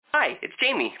Hi, it's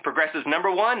Jamie, Progressive's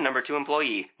 #1, #2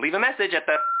 employee. Leave a message at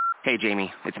the... Hey,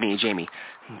 Jamie. It's me, Jamie.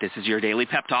 This is your daily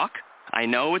pep talk. I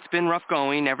know it's been rough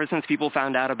going ever since people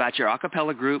found out about your a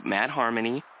cappella group, Mad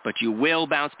Harmony, but you will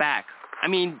bounce back. I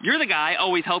mean, you're the guy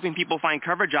always helping people find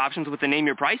coverage options with the Name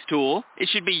Your Price tool. It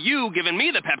should be you giving me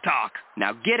the pep talk.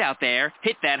 Now get out there,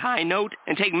 hit that high note,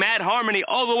 and take Mad Harmony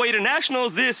all the way to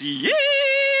nationals this year!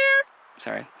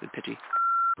 Sorry, it's pitchy.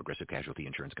 Progressive Casualty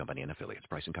Insurance Company and Affiliates.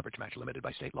 Price and coverage match limited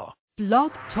by state law.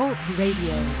 Blog Talk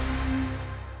Radio.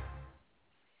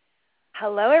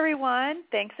 Hello, everyone.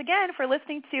 Thanks again for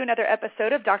listening to another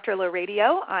episode of Dr. Low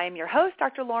Radio. I'm your host,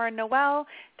 Dr. Lauren Noel.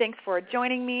 Thanks for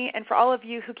joining me, and for all of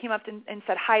you who came up and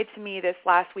said hi to me this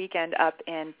last weekend up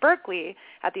in Berkeley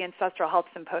at the Ancestral Health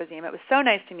Symposium. It was so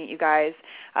nice to meet you guys.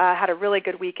 Had a really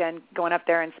good weekend going up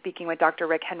there and speaking with Dr.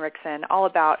 Rick Henriksen all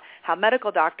about how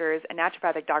medical doctors and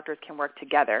naturopathic doctors can work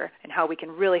together and how we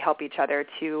can really help each other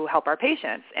to help our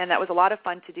patients. And that was a lot of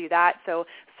fun to do that. So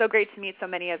great to meet so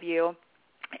many of you.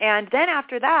 And then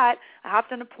after that, I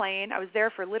hopped on a plane. I was there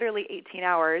for literally 18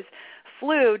 hours,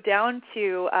 flew down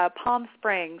to Palm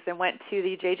Springs and went to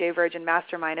the JJ Virgin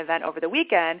Mastermind event over the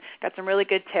weekend, got some really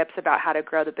good tips about how to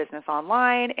grow the business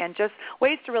online and just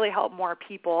ways to really help more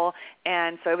people.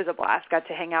 And so it was a blast. Got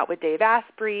to hang out with Dave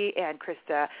Asprey and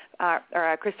Krista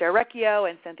Orecchio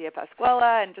and Cynthia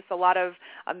Pasquella and just a lot of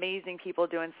amazing people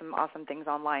doing some awesome things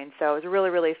online. So it was a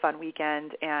really, really fun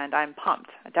weekend, and I'm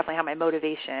pumped. I definitely have my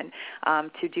motivation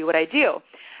to do what I do.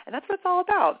 And that's what it's all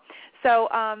about. So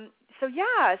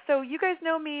you guys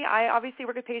know me. I obviously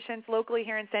work with patients locally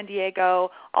here in San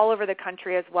Diego, all over the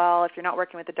country as well. If you're not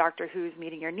working with a doctor who's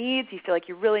meeting your needs, you feel like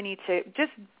you really need to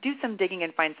just do some digging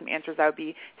and find some answers, I would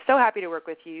be so happy to work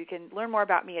with you. You can learn more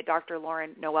about me at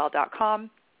drlaurennoel.com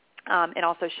and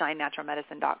also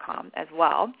shinenaturalmedicine.com as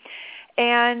well.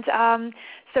 And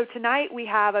so tonight we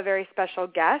have a very special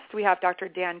guest. We have Dr.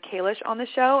 Dan Kalish on the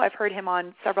show. I've heard him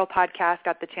on several podcasts,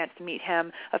 got the chance to meet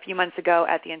him a few months ago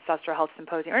at the Ancestral Health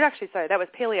Symposium. Or actually, sorry, that was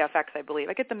PaleoFX, I believe.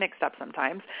 I get them mixed up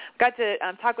sometimes. Got to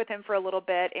talk with him for a little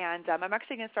bit, and I'm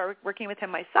actually going to start working with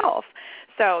him myself.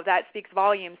 So that speaks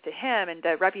volumes to him and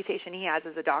the reputation he has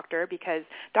as a doctor, because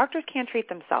doctors can't treat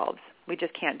themselves. We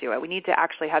just can't do it. We need to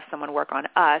actually have someone work on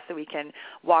us so we can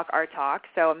walk our talk.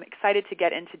 So I'm excited to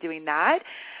get into doing that.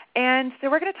 And so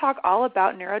we're going to talk all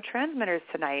about neurotransmitters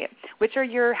tonight, which are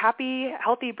your happy,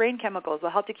 healthy brain chemicals.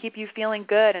 They'll help to keep you feeling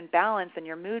good and balanced and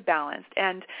your mood balanced.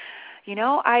 And, you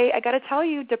know, I got to tell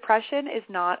you, depression is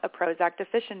not a Prozac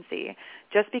deficiency.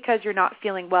 Just because you're not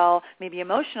feeling well, maybe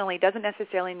emotionally, doesn't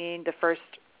necessarily mean the first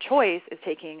choice is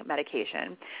taking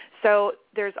medication. So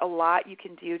there's a lot you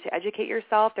can do to educate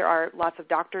yourself. There are lots of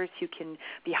doctors who can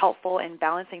be helpful in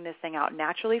balancing this thing out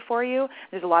naturally for you.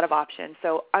 There's a lot of options.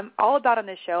 So I'm all about on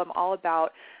this show, I'm all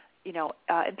about,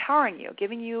 empowering you,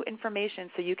 giving you information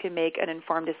so you can make an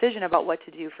informed decision about what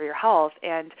to do for your health.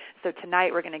 And so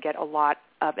tonight we're going to get a lot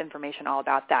of information all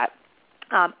about that.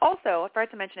 Also, I forgot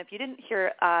to mention, if you didn't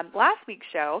hear last week's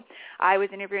show, I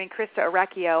was interviewing Krista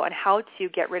Orecchio on how to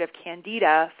get rid of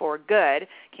Candida for good.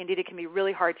 Candida can be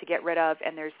really hard to get rid of,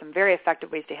 and there's some very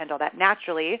effective ways to handle that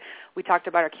naturally. We talked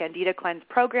about our Candida Cleanse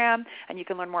program, and you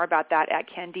can learn more about that at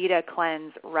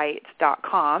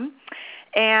candidacleanseright.com.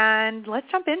 And let's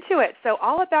jump into it. So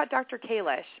all about Dr.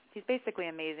 Kalish. He's basically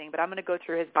amazing, but I'm going to go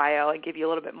through his bio and give you a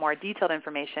little bit more detailed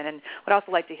information, and would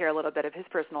also like to hear a little bit of his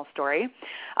personal story.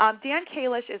 Dan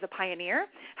Kalish is a pioneer,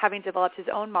 having developed his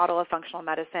own model of functional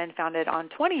medicine founded on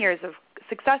 20 years of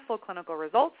successful clinical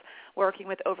results, working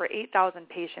with over 8,000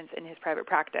 patients in his private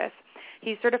practice.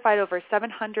 He's certified over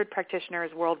 700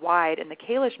 practitioners worldwide in the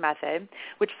Kalish method,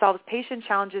 which solves patient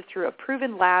challenges through a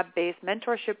proven lab-based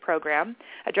mentorship program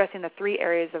addressing the 3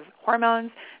 areas of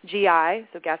hormones, GI,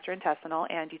 so gastrointestinal,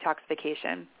 and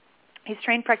detoxification. He's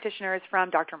trained practitioners from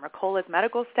Dr. Mercola's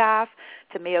medical staff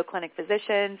to Mayo Clinic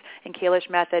physicians in Kalish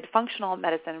Method functional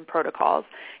medicine protocols.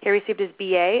 He received his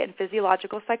BA in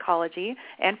physiological psychology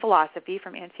and philosophy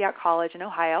from Antioch College in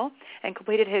Ohio and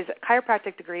completed his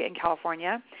chiropractic degree in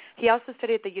California. He also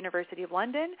studied at the University of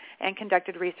London and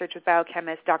conducted research with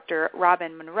biochemist Dr.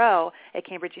 Robin Monroe at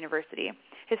Cambridge University.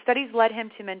 His studies led him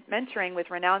to mentoring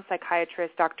with renowned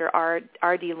psychiatrist Dr.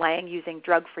 R.D. Lang using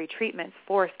drug-free treatments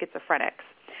for schizophrenics.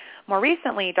 More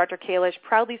recently, Dr. Kalish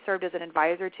proudly served as an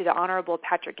advisor to the Honorable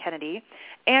Patrick Kennedy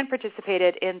and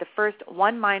participated in the first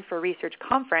One Mind for Research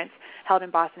conference held in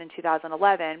Boston in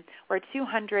 2011, where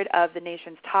 200 of the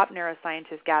nation's top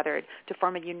neuroscientists gathered to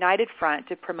form a united front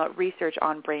to promote research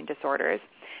on brain disorders.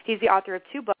 He's the author of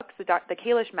 2 books, The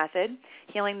Kalish Method,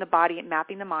 Healing the Body and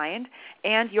Mapping the Mind,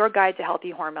 and Your Guide to Healthy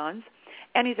Hormones.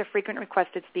 and he's a frequent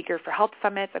requested speaker for health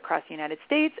summits across the United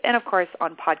States and, of course,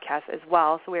 on podcasts as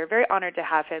well. So we are very honored to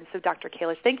have him. So Dr.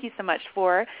 Kalish, thank you so much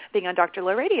for being on Dr.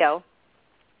 Low Radio.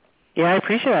 Yeah, I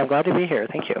appreciate it. I'm glad to be here.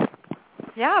 Thank you.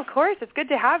 Yeah, of course. It's good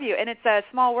to have you. And it's a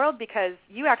small world because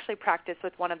you actually practice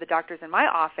with one of the doctors in my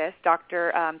office,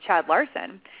 Dr. Chad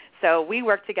Larson. So we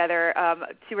work together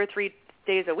 2 or 3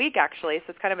 days a week, actually.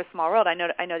 So it's kind of a small world. I know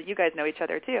that you guys know each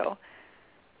other, too.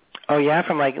 Oh, yeah,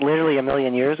 from like literally a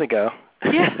million years ago.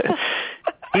 Yeah.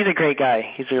 He's a great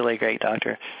guy. He's a really great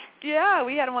doctor. Yeah,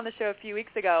 we had him on the show a few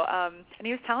weeks ago, and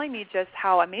he was telling me just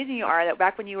how amazing you are, that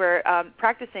back when you were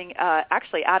practicing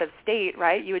actually out of state,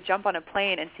 right, you would jump on a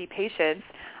plane and see patients.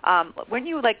 Weren't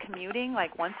you, like, commuting,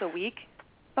 like, once a week,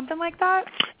 something like that?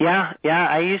 Yeah,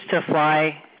 I used to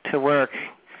fly to work.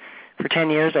 For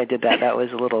 10 years I did that. That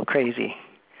was a little crazy.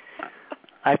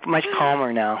 I'm much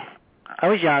calmer now. I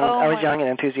was young. I was young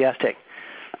and enthusiastic.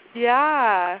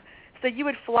 Yeah. So you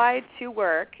would fly to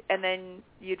work, and then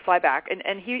you'd fly back.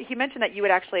 And he mentioned that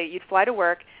you'd fly to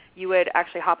work, you would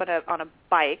actually hop on a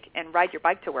bike and ride your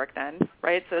bike to work then,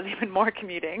 right? So there's even more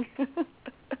commuting.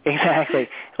 Exactly.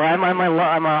 Well,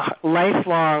 I'm a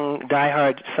lifelong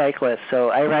diehard cyclist, so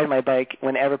I ride my bike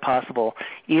whenever possible,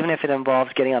 even if it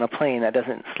involves getting on a plane. That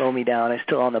doesn't slow me down. I'm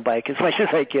still on the bike as much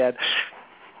as I can.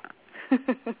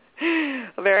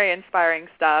 Very inspiring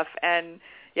stuff. And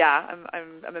yeah,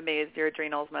 I'm amazed. Your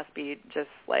adrenals must be just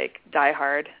like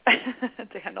diehard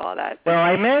to handle all that. Well,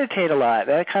 I meditate a lot.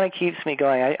 That kind of keeps me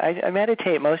going. I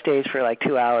meditate most days for like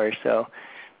 2 hours, so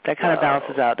that kind of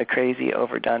balances out the crazy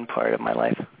overdone part of my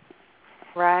life.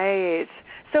 Right.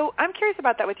 So I'm curious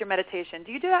about that with your meditation.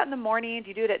 Do you do that in the morning? Do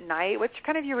you do it at night? What's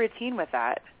kind of your routine with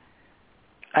that?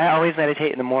 I always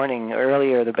meditate in the morning.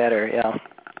 Earlier the better, yeah.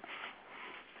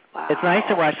 Wow. It's nice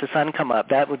to watch the sun come up.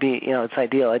 That would be, it's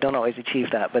ideal. I don't always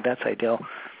achieve that, but that's ideal.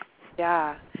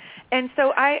 Yeah. And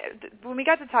so when we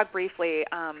got to talk briefly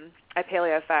at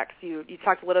PaleoFX, you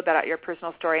talked a little bit about your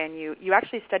personal story, and you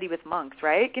actually study with monks,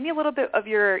 right? Give me a little bit of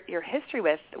your history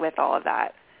with all of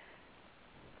that.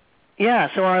 Yeah,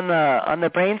 so on the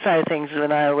brain side of things,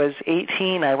 when I was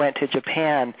 18, I went to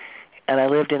Japan, and I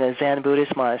lived in a Zen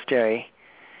Buddhist monastery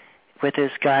with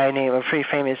this guy a pretty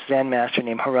famous Zen master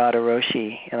named Harada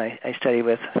Roshi, and I studied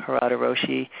with Harada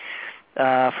Roshi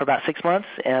for about 6 months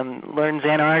and learned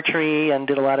Zen archery and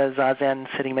did a lot of Zazen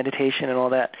sitting meditation and all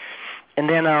that. And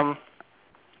then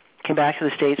came back to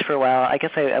the States for a while. I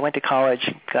guess I went to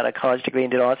college, got a college degree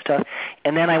and did all that stuff.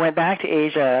 And then I went back to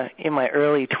Asia in my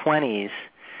early 20s,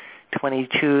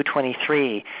 22,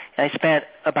 23, and I spent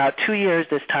about 2 years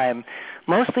this time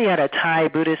mostly at a Thai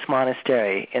Buddhist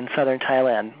monastery in southern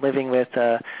Thailand, living with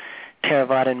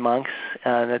Theravadan monks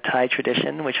in the Thai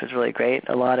tradition, which was really great,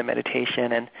 a lot of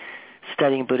meditation and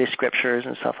studying Buddhist scriptures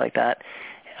and stuff like that.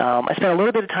 I spent a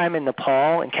little bit of time in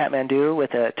Nepal, in Kathmandu,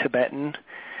 with a Tibetan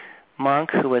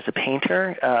monk who was a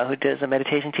painter, who is a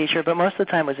meditation teacher, but most of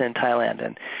the time was in Thailand.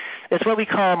 And it's what we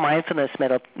call mindfulness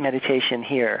meditation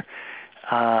here.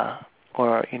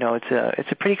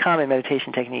 It's a pretty common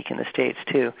meditation technique in the States,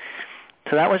 too.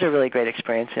 So that was a really great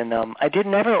experience, and I did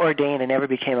never ordain and never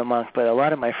became a monk, but a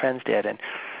lot of my friends did, and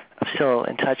I'm still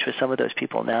in touch with some of those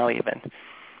people now even.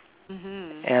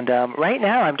 Mm-hmm. And right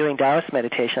now I'm doing Taoist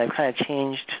meditation. I've kind of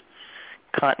changed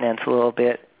continents a little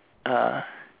bit,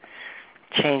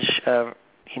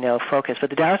 focus, but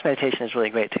the Taoist meditation is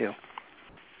really great too.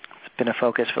 It's been a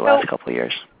focus for the last couple of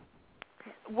years.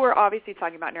 We're obviously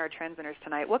talking about neurotransmitters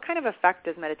tonight. What kind of effect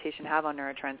does meditation have on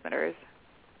neurotransmitters?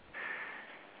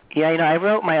 Yeah, I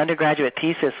wrote my undergraduate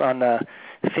thesis on the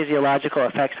physiological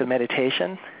effects of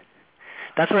meditation.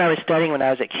 That's what I was studying when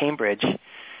I was at Cambridge.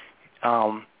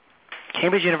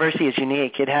 Cambridge University is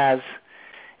unique. It has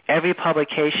every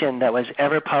publication that was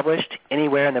ever published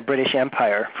anywhere in the British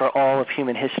Empire for all of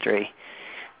human history.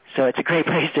 So it's a great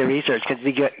place to research because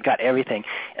we got everything.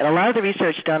 And a lot of the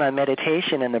research done on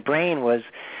meditation and the brain was,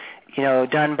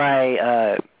 done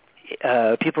by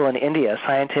people in India,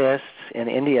 scientists in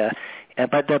India.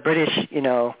 But the British,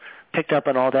 picked up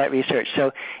on all that research.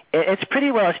 So it's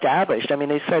pretty well established. I mean,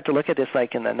 they started to look at this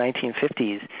like in the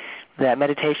 1950s, that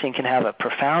meditation can have a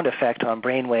profound effect on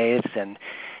brain waves and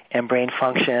brain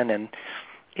function. And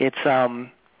it's,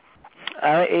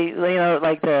 I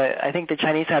think the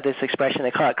Chinese have this expression,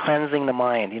 they call it cleansing the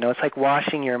mind. It's like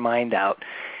washing your mind out,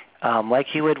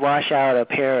 like you would wash out a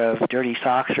pair of dirty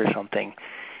socks or something.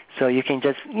 So you can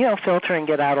just, filter and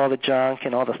get out all the junk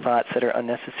and all the thoughts that are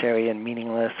unnecessary and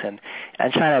meaningless and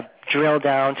try to drill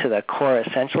down to the core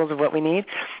essentials of what we need.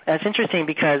 And it's interesting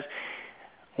because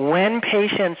when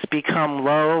patients become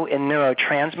low in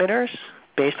neurotransmitters,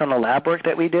 based on the lab work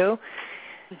that we do,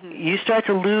 you start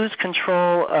to lose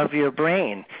control of your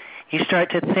brain. You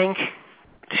start to think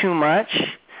too much.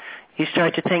 You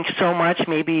start to think so much,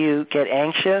 maybe you get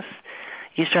anxious.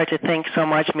 You start to think so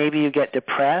much, maybe you get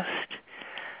depressed.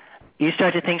 You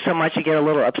start to think so much, you get a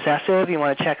little obsessive. You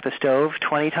want to check the stove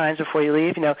 20 times before you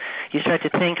leave. You start to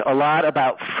think a lot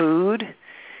about food.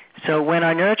 So when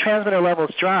our neurotransmitter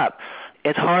levels drop,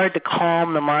 it's hard to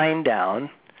calm the mind down.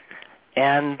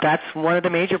 And that's one of the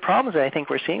major problems that I think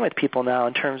we're seeing with people now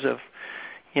in terms of,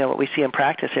 what we see in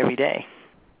practice every day.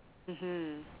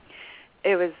 Mm-hmm.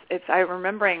 I'm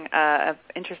remembering an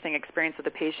interesting experience with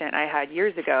a patient I had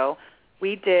years ago.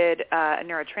 We did a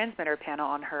neurotransmitter panel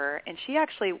on her, and she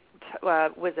actually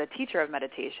was a teacher of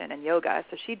meditation and yoga,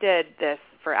 so she did this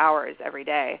for hours every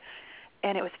day.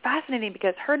 And it was fascinating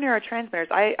because her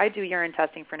neurotransmitters, I do urine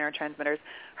testing for neurotransmitters,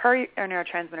 her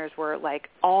neurotransmitters were like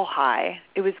all high.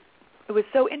 It was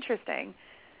so interesting.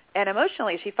 And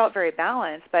emotionally, she felt very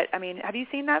balanced. But, I mean, have you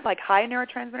seen that, like high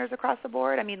neurotransmitters across the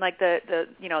board? I mean, like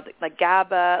like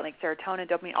GABA, like serotonin,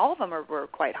 dopamine, all of them were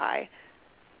quite high.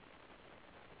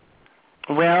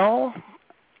 Well,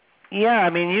 yeah, I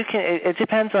mean, it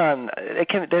depends on,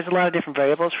 there's a lot of different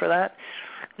variables for that.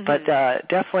 Mm-hmm. But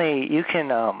definitely you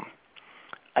can,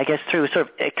 I guess through sort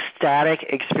of ecstatic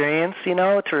experience,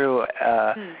 through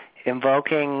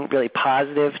invoking really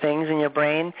positive things in your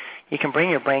brain, you can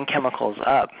bring your brain chemicals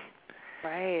up.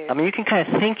 Right. I mean, you can kind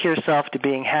of think yourself to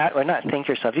being happy, or not think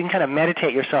yourself, you can kind of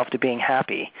meditate yourself to being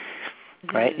happy,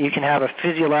 right? You can have a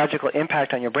physiological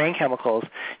impact on your brain chemicals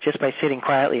just by sitting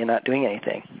quietly and not doing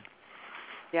anything.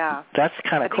 Yeah. That's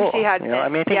kind of cool. I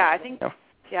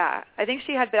think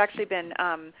she had actually been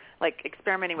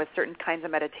experimenting with certain kinds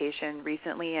of meditation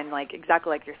recently, and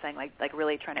exactly like you're saying, like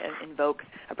really trying to invoke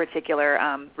a particular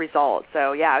result.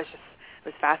 So yeah, it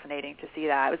was fascinating to see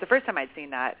that. It was the first time I'd seen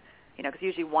that, because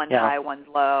usually one's high, one's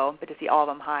low, but to see all of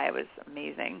them high, it was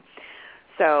amazing.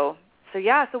 So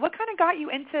what kind of got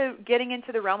you into getting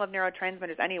into the realm of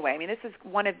neurotransmitters anyway? I mean, this is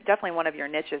definitely one of your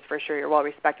niches for sure. You're well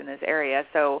respected in this area.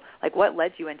 So what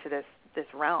led you into this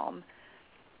realm?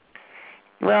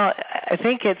 Well, I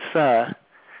think it's kind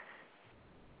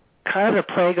of the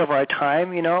plague of our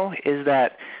time, is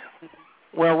that,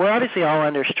 well, we're obviously all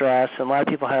under stress, and a lot of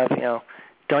people have,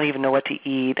 don't even know what to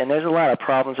eat, and there's a lot of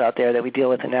problems out there that we deal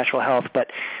with in natural health.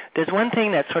 But there's one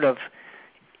thing that's sort of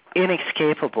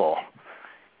inescapable.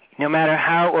 No matter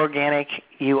how organic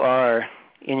you are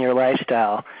in your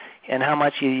lifestyle and how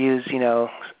much you use,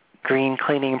 green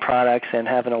cleaning products and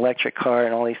have an electric car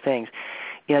and all these things,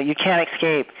 you can't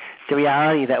escape the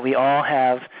reality that we all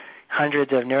have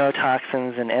hundreds of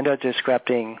neurotoxins and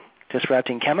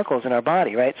disrupting chemicals in our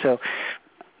body, right? So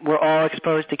we're all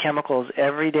exposed to chemicals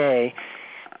every day,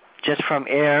 just from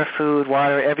air, food,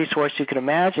 water, every source you can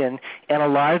imagine, and a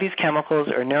lot of these chemicals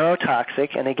are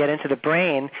neurotoxic, and they get into the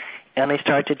brain, and they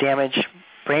start to damage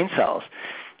brain cells.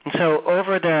 And so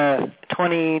over the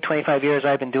 20, 25 years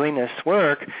I've been doing this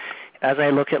work, as I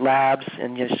look at labs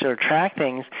and just sort of track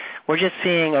things, we're just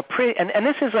seeing a pretty, and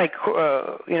this is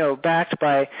backed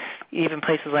by even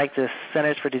places like the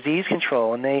Centers for Disease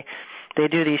Control, and they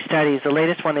do these studies. The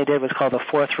latest one they did was called the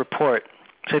Fourth Report.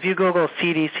 So if you Google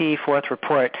CDC Fourth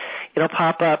Report, it'll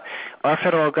pop up our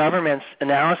federal government's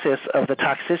analysis of the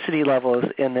toxicity levels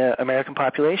in the American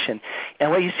population. And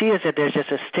what you see is that there's just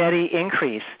a steady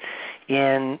increase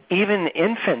in even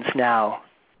infants now.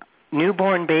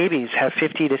 Newborn babies have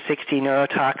 50 to 60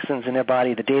 neurotoxins in their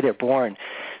body the day they're born.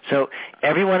 So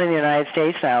everyone in the United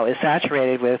States now is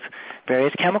saturated with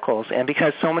various chemicals. And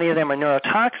because so many of them are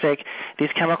neurotoxic, these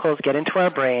chemicals get into our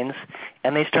brains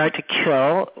and they start to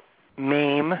kill,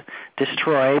 maim,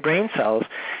 destroy brain cells.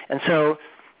 And so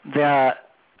the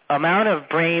amount of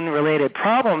brain-related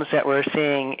problems that we're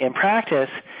seeing in practice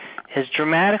has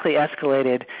dramatically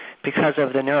escalated because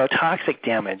of the neurotoxic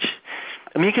damage.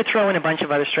 I mean, you could throw in a bunch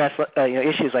of other stress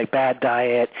issues like bad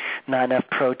diet, not enough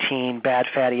protein, bad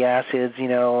fatty acids,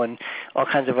 and all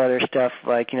kinds of other stuff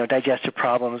like, digestive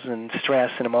problems and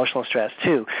stress and emotional stress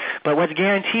too. But what's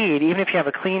guaranteed, even if you have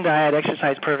a clean diet,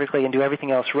 exercise perfectly, and do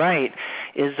everything else right,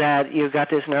 is that you've got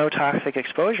this neurotoxic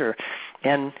exposure.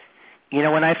 And,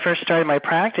 when I first started my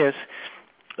practice,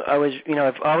 I was,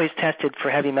 I've always tested for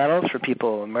heavy metals for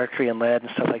people, mercury and lead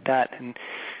and stuff like that. And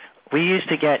we used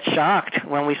to get shocked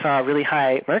when we saw a really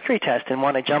high mercury test and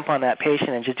want to jump on that patient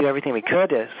and just do everything we could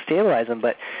to stabilize them.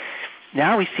 But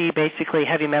now we see basically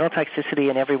heavy metal toxicity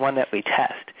in every one that we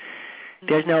test.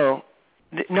 There's no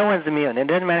one's immune. It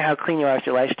doesn't matter how clean you are with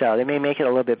your lifestyle. They may make it a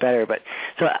little bit better. But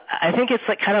so I think it's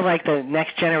kind of like the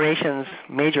next generation's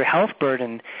major health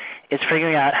burden is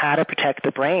figuring out how to protect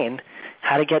the brain,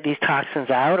 how to get these toxins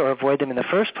out or avoid them in the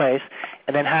first place,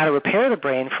 and then how to repair the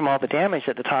brain from all the damage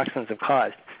that the toxins have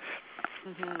caused.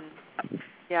 Mm-hmm.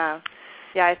 Yeah.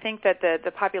 Yeah, I think that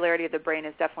the popularity of the brain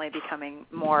is definitely becoming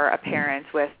more apparent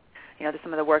with,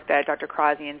 some of the work that Dr.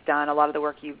 Krasian's done, a lot of the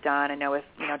work you've done. I know with,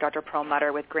 Dr.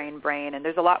 Perlmutter with Grain Brain, and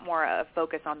there's a lot more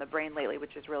focus on the brain lately,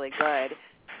 which is really good.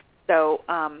 So,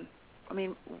 I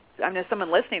know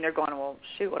someone listening, they're going, well,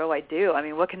 shoot, what do I do?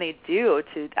 What can they do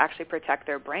to actually protect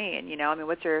their brain?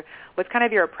 What's kind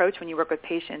of your approach when you work with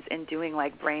patients in doing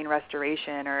like brain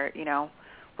restoration, or,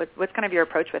 what's kind of your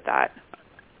approach with that?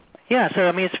 Yeah,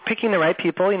 so it's picking the right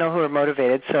people, who are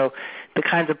motivated. So the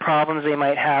kinds of problems they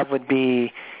might have would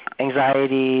be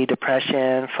anxiety,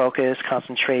 depression, focus,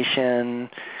 concentration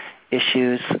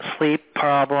issues, sleep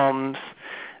problems,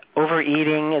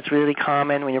 overeating. It's really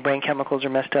common when your brain chemicals are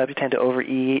messed up. You tend to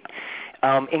overeat.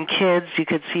 In kids, you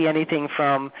could see anything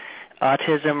from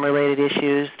autism-related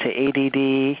issues to ADD.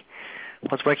 I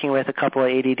was working with a couple of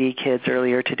ADD kids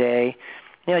earlier today.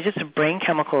 Just the brain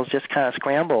chemicals just kind of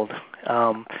scrambled.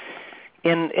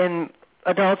 In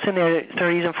adults in their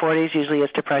 30s and 40s, usually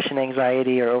it's depression,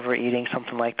 anxiety, or overeating,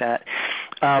 something like that.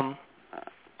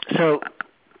 So,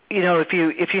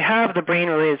 if you have the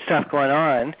brain-related stuff going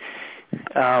on,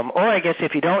 or I guess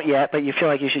if you don't yet, but you feel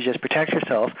like you should just protect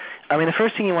yourself, the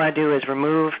first thing you want to do is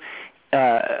remove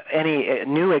any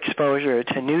new exposure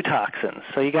to new toxins.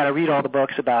 So you got to read all the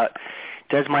books about,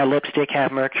 does my lipstick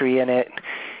have mercury in it?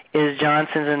 Is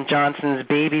Johnson & Johnson's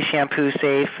baby shampoo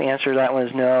safe? The answer to that one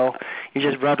is no. You're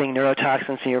just rubbing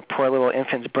neurotoxins in your poor little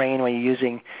infant's brain when you're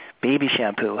using baby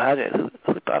shampoo.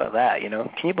 Who thought of that, Can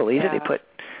you believe it? They put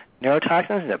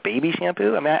neurotoxins in a baby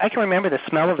shampoo? I can remember the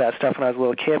smell of that stuff when I was a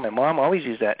little kid. My mom always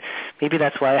used that. Maybe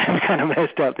that's why I'm kind of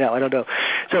messed up now. I don't know.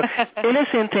 So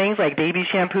innocent things like baby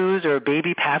shampoos or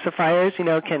baby pacifiers,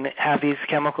 can have these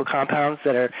chemical compounds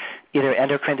that are either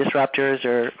endocrine disruptors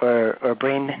or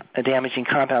brain-damaging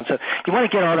compounds. So you want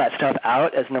to get all that stuff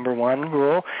out as number one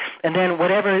rule. And then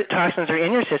whatever toxins are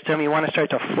in your system, you want to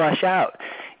start to flush out.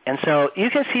 And so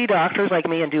you can see doctors like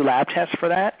me and do lab tests for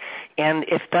that. And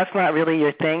if that's not really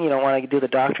your thing, you don't want to do the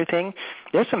doctor thing,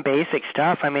 there's some basic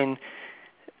stuff.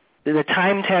 The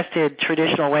time-tested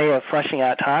traditional way of flushing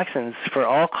out toxins for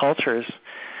all cultures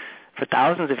for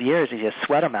thousands of years is you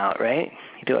sweat them out, right?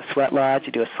 You do a sweat lodge,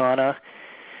 you do a sauna.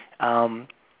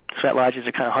 Sweat lodges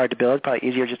are kind of hard to build, probably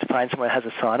easier just to find someone that has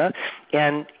a sauna.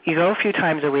 And you go a few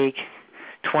times a week,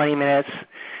 20 minutes,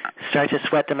 start to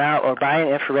sweat them out, or buy an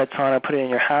infrared sauna, put it in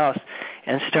your house,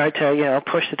 and start to,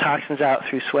 push the toxins out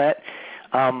through sweat.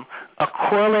 A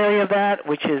corollary of that,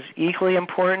 which is equally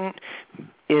important,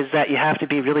 is that you have to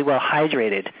be really well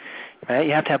hydrated. Right?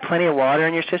 You have to have plenty of water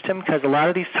in your system because a lot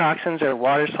of these toxins are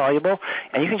water soluble,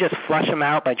 and you can just flush them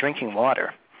out by drinking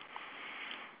water,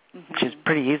 which is a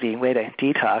pretty easy way to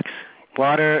detox.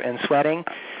 Water and sweating.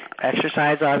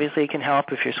 Exercise obviously can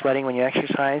help if you're sweating when you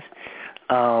exercise.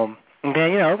 And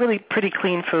then, really pretty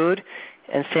clean food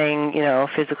and staying,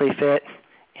 physically fit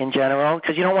in general,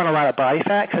 because you don't want a lot of body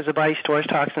fat because the body stores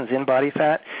toxins in body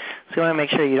fat. So you want to make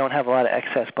sure you don't have a lot of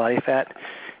excess body fat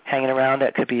hanging around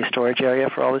that could be a storage area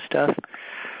for all this stuff.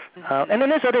 And then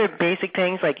there's other basic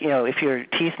things like, if your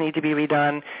teeth need to be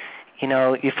redone,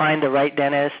 you find the right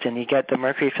dentist and you get the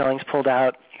mercury fillings pulled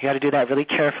out. You got to do that really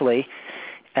carefully.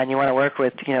 And you want to work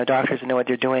with, doctors that know what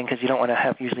they're doing because you don't want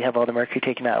to usually have all the mercury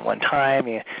taken out at one time.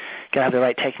 You got to have the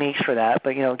right techniques for that.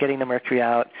 But, getting the mercury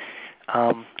out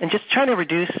and just trying to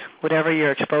reduce whatever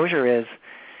your exposure is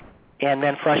and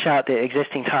then flush out the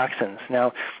existing toxins.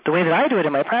 Now, the way that I do it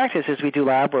in my practice is we do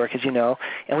lab work, as you know,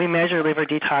 and we measure liver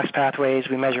detox pathways,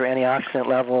 we measure antioxidant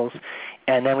levels,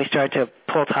 and then we start to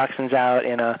pull toxins out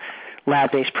in a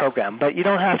lab-based program. But you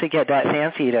don't have to get that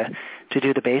fancy to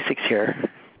do the basics here.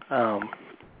 And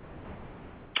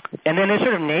then there's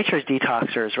sort of nature's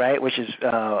detoxers, right, which is,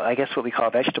 I guess, what we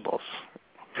call vegetables,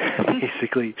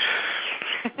 basically.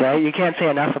 Right? You can't say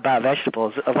enough about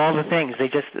vegetables. Of all the things,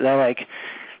 they're like,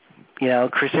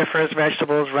 cruciferous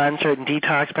vegetables run certain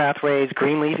detox pathways.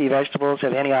 Green leafy vegetables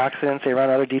have antioxidants. They run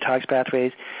other detox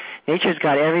pathways. Nature's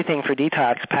got everything for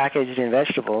detox packaged in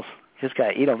vegetables. You just got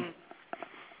to eat them.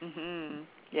 Mm-hmm.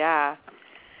 Yeah.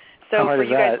 So for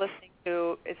you guys listening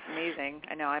who, it's amazing.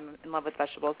 I know I'm in love with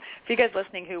vegetables. For you guys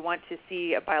listening who want to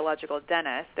see a biological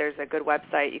dentist, there's a good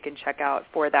website you can check out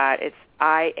for that. It's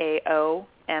IAOMT,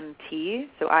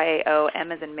 so IAO,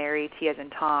 M as in Mary, T as in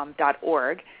Tom,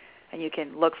 .org, and you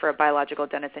can look for a biological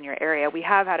dentist in your area. We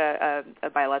have had a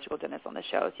biological dentist on the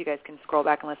show, so you guys can scroll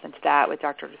back and listen to that with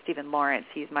Dr. Stephen Lawrence.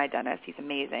 He's my dentist. He's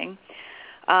amazing.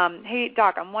 Hey,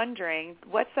 Doc, I'm wondering,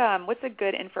 what's a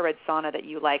good infrared sauna that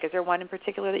you like? Is there one in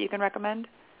particular that you can recommend?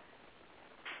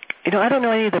 I don't know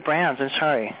any of the brands. I'm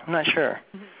sorry. I'm not sure.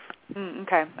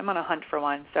 Okay, I'm on a hunt for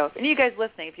one. So if any of you guys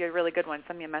listening, if you have a really good one,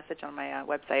 send me a message on my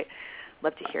website.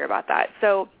 Love to hear about that.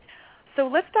 So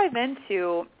let's dive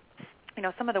into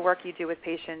some of the work you do with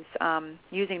patients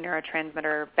using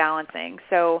neurotransmitter balancing.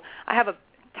 So I have a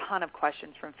ton of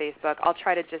questions from Facebook. I'll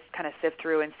try to just kind of sift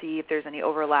through and see if there's any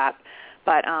overlap.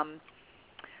 But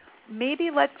maybe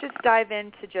let's just dive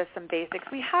into just some basics.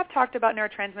 We have talked about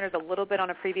neurotransmitters a little bit on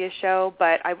a previous show,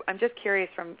 but I'm just curious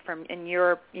from in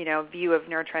your view of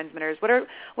neurotransmitters, what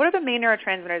are the main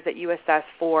neurotransmitters that you assess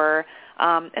for,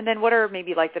 and then what are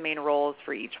maybe like the main roles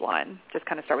for each one? Just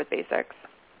kind of start with basics.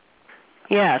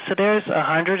 Yeah, so there's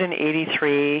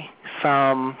 183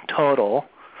 some total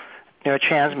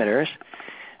neurotransmitters,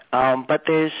 but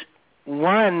there's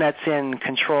one that's in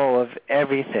control of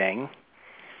everything,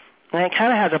 and it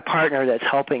kind of has a partner that's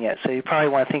helping it, so you probably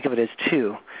want to think of it as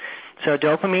two. So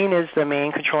dopamine is the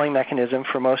main controlling mechanism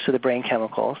for most of the brain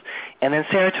chemicals, and then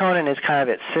serotonin is kind of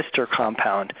its sister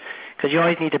compound, because you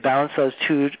always need to balance those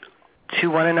two to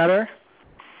one another.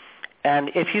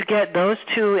 And if you get those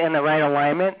two in the right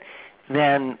alignment,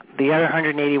 then the other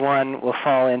 181 will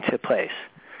fall into place.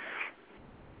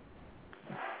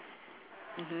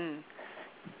 Mm-hmm.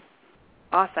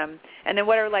 Awesome. And then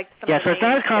what are like some so it's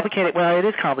not as complicated. Well, it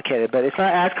is complicated, but it's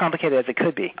not as complicated as it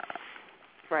could be.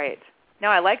 Right. No,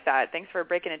 I like that. Thanks for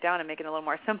breaking it down and making it a little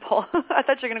more simple. I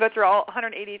thought you were going to go through all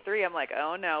 183. I'm like,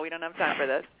 oh, no, we don't have time for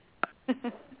this.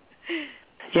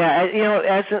 Yeah,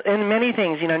 as in many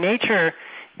things, nature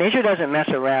doesn't mess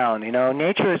around.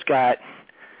 Nature's got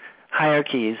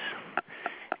hierarchies,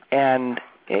 and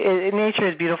nature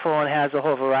is beautiful and has a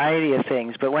whole variety of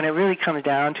things, but when it really comes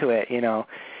down to it,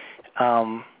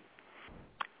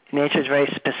 nature is very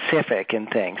specific in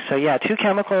things. So yeah, two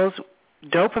chemicals.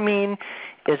 Dopamine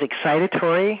is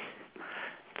excitatory.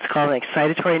 It's called an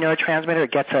excitatory neurotransmitter.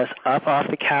 It gets us up off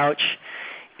the couch.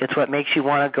 It's what makes you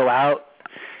want to go out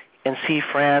and see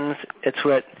friends. It's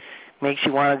what makes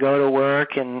you want to go to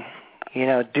work and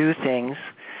do things.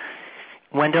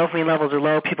 When dopamine levels are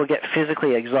low, people get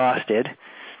physically exhausted.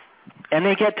 And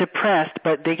they get depressed,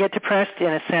 but they get depressed in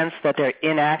a sense that they're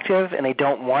inactive and they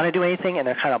don't want to do anything and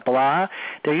they're kind of blah.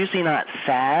 They're usually not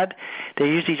sad. They're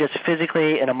usually just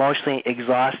physically and emotionally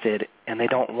exhausted and they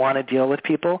don't want to deal with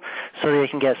people, so they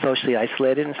can get socially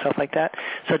isolated and stuff like that.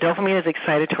 So dopamine is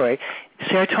excitatory.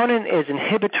 Serotonin is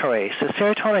inhibitory, so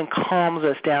serotonin calms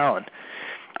us down.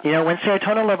 When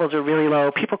serotonin levels are really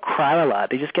low, people cry a lot.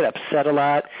 They just get upset a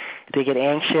lot. They get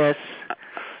anxious.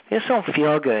 They just don't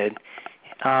feel good.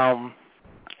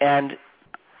 And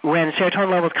when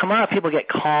serotonin levels come up, people get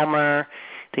calmer.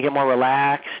 They get more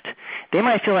relaxed. They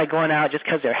might feel like going out just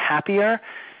because they're happier,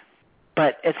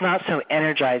 but it's not so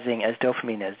energizing as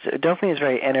dopamine is. Dopamine is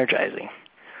very energizing.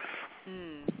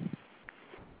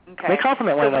 Okay. They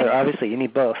complement one another, obviously. You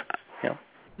need both.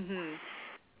 Mm-hmm.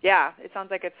 Yeah, it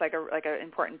sounds like it's like an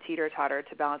important teeter-totter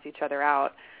to balance each other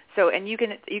out. So, and you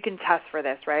can test for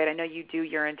this, right? I know you do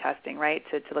urine testing, right,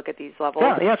 to look at these levels.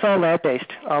 Yeah, it's all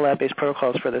lab-based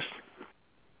protocols for this.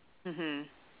 Mhm.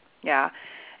 Yeah.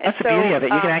 That's the beauty of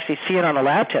it. You can actually see it on a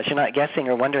lab test. You're not guessing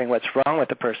or wondering what's wrong with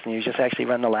the person. You just actually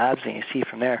run the labs and you see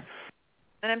from there.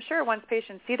 And I'm sure once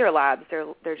patients see their labs,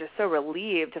 they're just so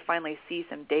relieved to finally see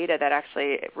some data that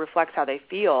actually reflects how they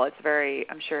feel. It's very,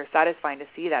 I'm sure, satisfying to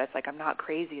see that. It's like, I'm not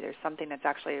crazy. There's something that's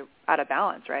actually out of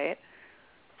balance, right?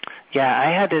 Yeah, I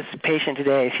had this patient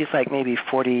today. She's like maybe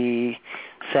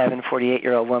 47,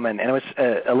 48-year-old woman, and it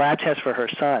was a lab test for her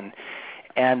son.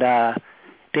 And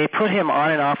they put him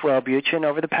on and off Wellbutrin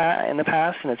in the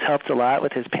past, and it's helped a lot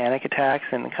with his panic attacks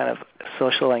and kind of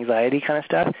social anxiety kind of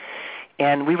stuff.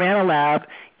 And we ran a lab,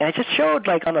 and it just showed,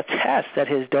 like, on the test that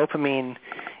his dopamine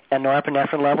and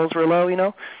norepinephrine levels were low,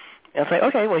 And it's like,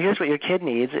 okay, well, here's what your kid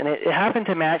needs. And it happened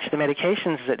to match the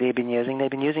medications that they've been using.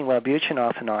 They've been using Wellbutrin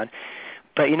off and on.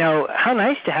 But, how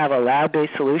nice to have a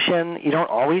lab-based solution. You don't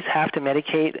always have to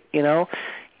medicate,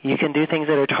 You can do things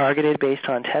that are targeted based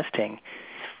on testing.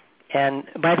 And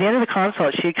by the end of the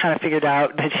consult, she kind of figured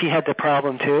out that she had the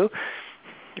problem too,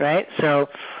 right? So,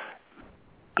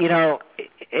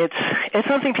 it's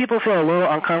something people feel a little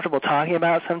uncomfortable talking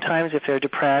about sometimes if they're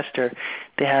depressed or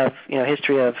they have,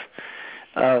 history of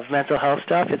mental health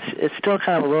stuff. It's still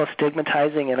kind of a little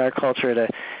stigmatizing in our culture to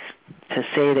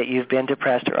say that you've been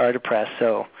depressed or are depressed.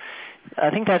 So I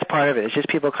think that's part of it. It's just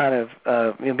people kind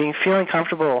of feeling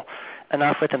comfortable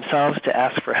enough with themselves to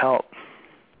ask for help.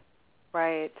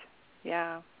 Right.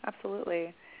 Yeah,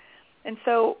 absolutely. And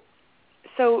so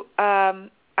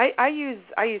I use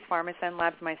Pharmacen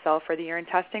labs myself for the urine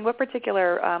testing. What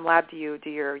particular lab do you do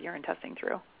your urine testing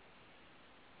through?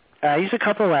 I use a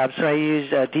couple of labs. So I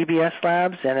use DBS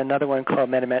labs and another one called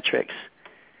Metametrics.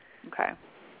 Okay.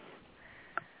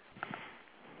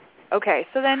 Okay,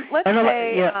 so then let's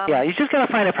say... you just got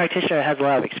to find a practitioner that has a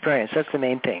lot of experience. That's the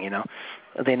main thing,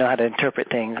 They know how to interpret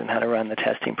things and how to run the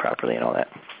testing properly and all that.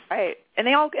 Right, and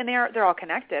they're all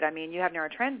connected. I mean, you have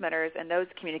neurotransmitters, and those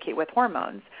communicate with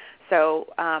hormones. So,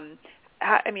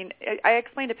 I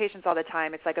explain to patients all the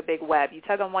time, it's like a big web. You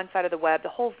tug on one side of the web, the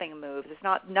whole thing moves.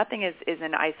 Nothing is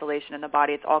in isolation in the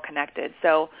body. It's all connected.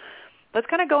 So let's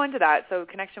kind of go into that. So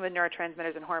connection with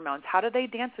neurotransmitters and hormones. How do they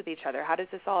dance with each other? How does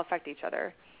this all affect each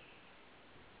other?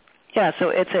 Yeah, so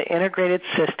it's an integrated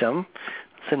system.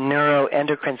 It's a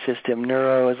neuroendocrine system.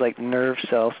 Neuro is like nerve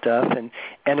cell stuff, and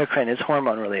endocrine is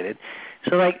hormone related.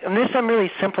 So and there's some really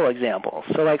simple examples.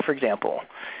 So for example,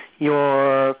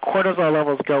 your cortisol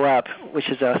levels go up, which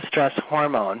is a stress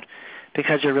hormone,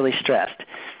 because you're really stressed.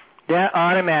 That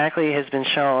automatically has been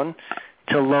shown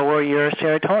to lower your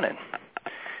serotonin.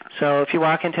 So if you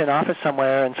walk into an office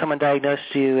somewhere and someone diagnoses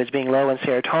you as being low in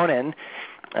serotonin,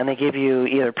 and they give you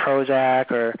either Prozac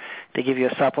or they give you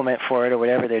a supplement for it or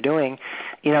whatever they're doing,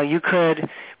 you could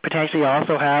potentially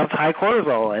also have high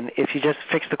cortisol. And if you just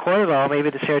fix the cortisol, maybe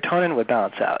the serotonin would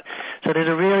balance out. So there's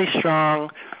a really strong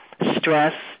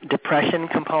stress depression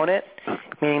component,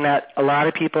 meaning that a lot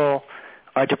of people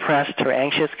are depressed or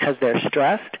anxious because they're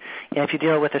stressed. And if you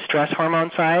deal with the stress hormone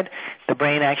side, the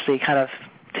brain actually kind of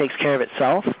takes care of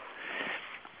itself.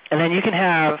 And then you can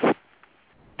have,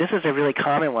 this is a really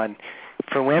common one,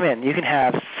 for women, you can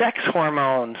have sex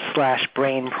hormone /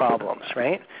 brain problems,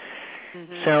 right?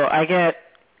 Mm-hmm. So I get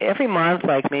every month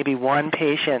maybe one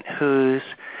patient who's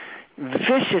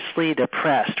viciously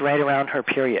depressed right around her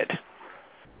period.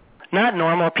 Not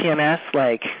normal PMS,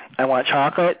 like I want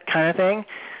chocolate kind of thing,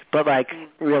 but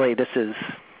really this is,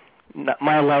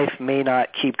 my life may not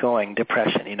keep going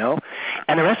depression,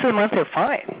 And the rest of the month they're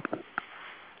fine.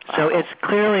 So it's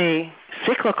clearly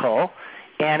cyclical,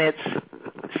 and it's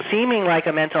seeming like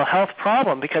a mental health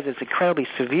problem because it's incredibly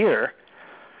severe,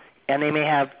 and they may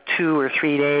have 2 or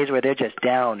 3 days where they're just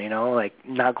down,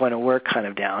 not going to work kind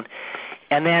of down.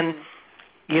 And then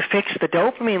you fix the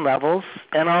dopamine levels,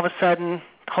 and all of a sudden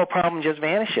the whole problem just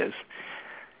vanishes.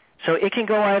 So it can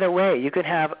go either way. You could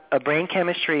have a brain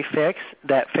chemistry fix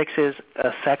that fixes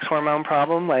a sex hormone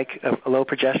problem, like a low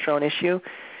progesterone issue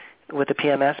with a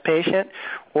PMS patient,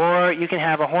 or you can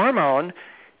have a hormone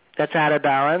that's out of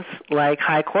balance, like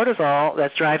high cortisol,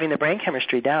 that's driving the brain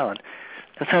chemistry down.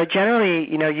 And so generally,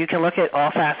 you can look at all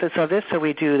facets of this. So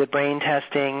we do the brain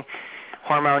testing,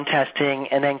 hormone testing,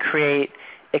 and then create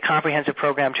a comprehensive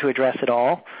program to address it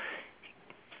all.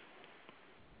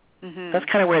 Mm-hmm. That's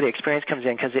kind of where the experience comes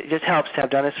in, because it just helps to have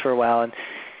done this for a while. And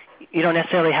you don't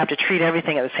necessarily have to treat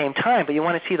everything at the same time, but you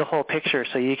want to see the whole picture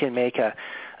so you can make a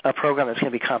program that's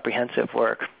going to be comprehensive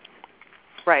work.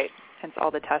 Right, hence all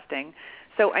the testing.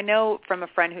 So I know from a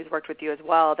friend who's worked with you as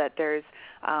well that there's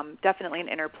definitely an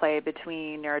interplay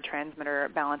between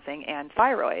neurotransmitter balancing and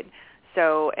thyroid.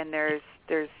 So, and there's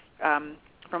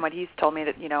from what he's told me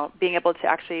that, being able to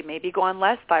actually maybe go on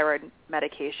less thyroid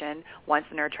medication once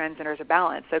the neurotransmitters are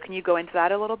balanced. So can you go into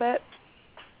that a little bit?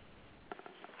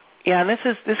 Yeah, and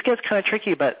this gets kind of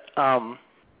tricky, but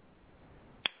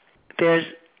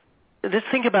just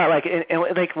think about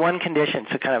like one condition,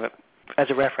 so kind of as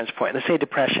a reference point. Let's say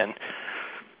depression.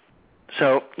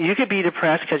 So you could be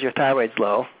depressed because your thyroid's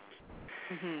low.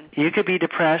 Mm-hmm. You could be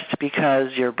depressed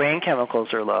because your brain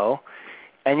chemicals are low.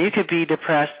 And you could be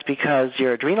depressed because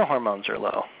your adrenal hormones are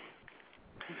low.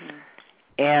 Mm-hmm.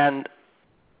 And,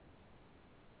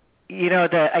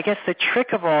 I guess the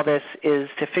trick of all this is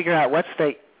to figure out what's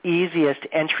the easiest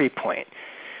entry point.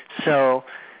 So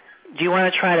do you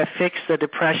want to try to fix the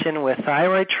depression with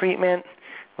thyroid treatment,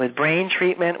 with brain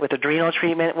treatment, with adrenal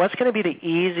treatment? What's going to be the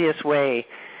easiest way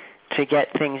to get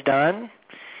things done?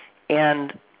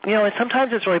 And, and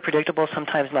sometimes it's really predictable,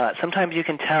 sometimes not. Sometimes you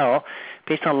can tell,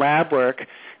 based on lab work,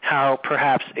 how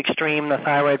perhaps extreme the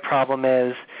thyroid problem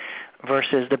is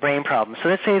versus the brain problem. So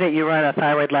let's say that you run a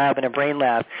thyroid lab and a brain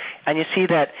lab, and you see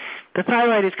that the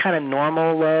thyroid is kind of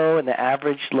normal low in the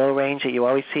average low range that you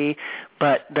always see,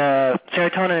 but the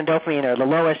serotonin and dopamine are the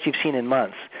lowest you've seen in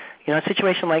months. In a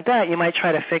situation like that, you might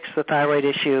try to fix the thyroid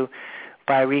issue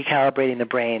by recalibrating the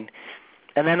brain.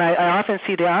 And then I often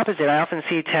see the opposite. I often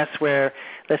see tests where,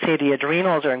 let's say, the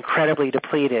adrenals are incredibly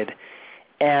depleted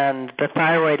and the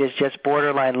thyroid is just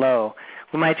borderline low.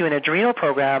 We might do an adrenal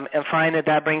program and find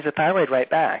that brings the thyroid right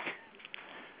back.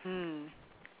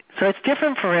 So it's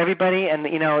different for everybody, and,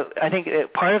 I think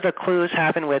part of the clues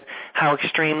happen with how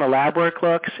extreme the lab work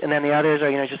looks, and then the others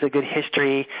are, just a good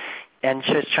history and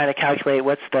just trying to calculate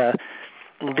what's the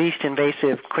least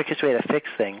invasive, quickest way to fix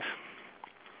things.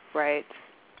 Right.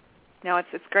 No, it's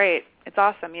great. It's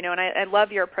awesome, and I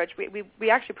love your approach. We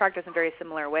actually practice in very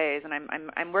similar ways, and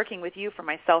I'm working with you for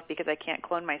myself because I can't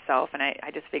clone myself, and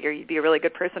I just figure you'd be a really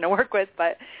good person to work with.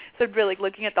 But so really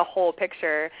looking at the whole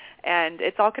picture, and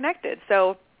it's all connected.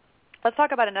 So let's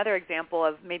talk about another example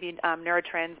of maybe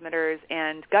neurotransmitters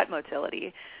and gut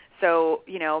motility. So,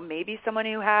 maybe someone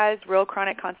who has real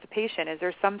chronic constipation, is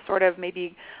there some sort of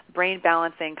maybe brain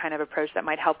balancing kind of approach that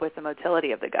might help with the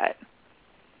motility of the gut?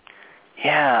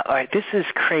 Yeah, all right, this is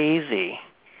crazy.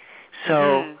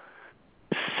 So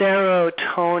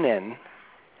serotonin,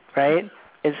 right,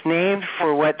 is named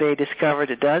for what they discovered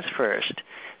it does first.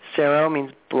 Sero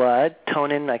means blood,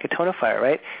 tonin like a tonifier,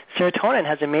 right? Serotonin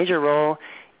has a major role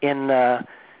in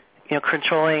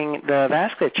controlling the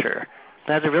vasculature.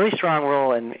 It has a really strong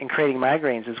role in creating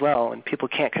migraines as well. When people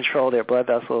can't control their blood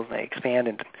vessels, they expand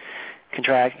and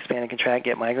contract,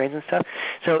 get migraines and stuff.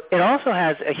 So it also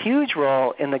has a huge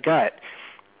role in the gut.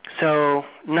 So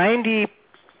 95%,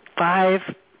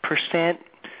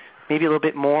 maybe a little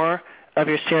bit more, of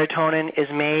your serotonin is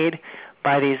made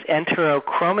by these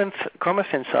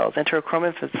enterochromaffin cells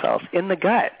in the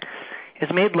gut.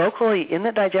 It's made locally in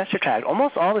the digestive tract.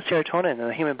 Almost all the serotonin in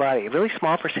the human body, a really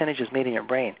small percentage is made in your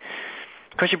brain.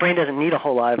 Of course, your brain doesn't need a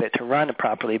whole lot of it to run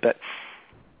properly,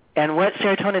 and what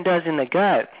serotonin does in the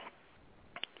gut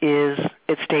is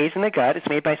it stays in the gut. It's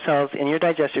made by cells in your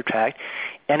digestive tract,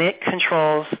 and it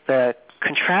controls the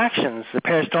contractions, the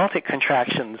peristaltic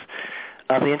contractions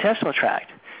of the intestinal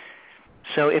tract.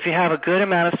 So if you have a good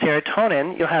amount of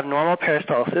serotonin, you'll have normal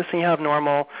peristalsis, and you'll have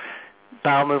normal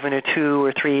bowel movement of 2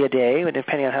 or 3 a day,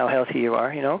 depending on how healthy you are,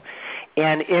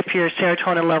 And if your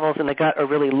serotonin levels in the gut are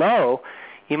really low,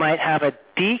 you might have a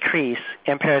decrease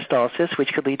in peristalsis,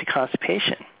 which could lead to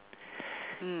constipation.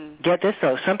 Get this,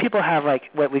 though. Some people have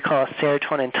what we call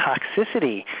serotonin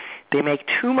toxicity. They make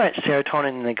too much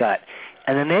serotonin in the gut,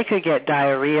 and then they could get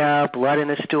diarrhea, blood in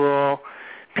the stool,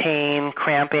 pain,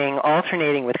 cramping,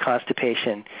 alternating with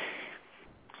constipation.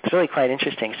 It's really quite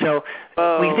interesting. So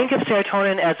we think of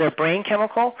serotonin as a brain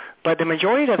chemical, but the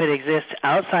majority of it exists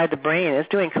outside the brain. It's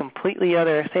doing completely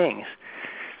other things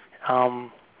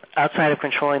outside of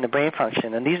controlling the brain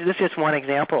function. And this is just one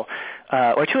example,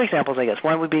 or 2 examples, I guess.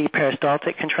 One would be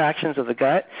peristaltic contractions of the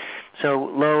gut.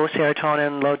 So low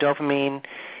serotonin, low dopamine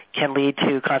can lead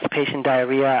to constipation,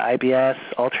 diarrhea, IBS,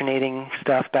 alternating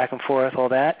stuff back and forth, all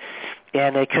that.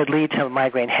 And it could lead to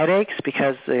migraine headaches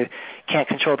because they can't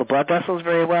control the blood vessels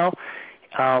very well.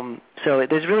 So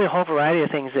there's really a whole variety of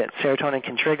things that serotonin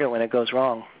can trigger when it goes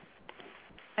wrong.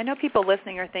 I know people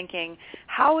listening are thinking,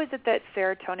 how is it that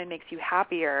serotonin makes you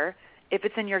happier if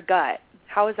it's in your gut?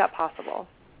 How is that possible?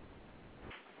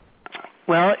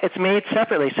 Well, it's made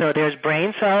separately. So there's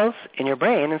brain cells in your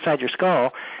brain, inside your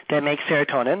skull, that make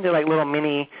serotonin. They're like little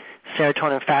mini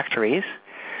serotonin factories.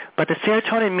 But the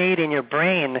serotonin made in your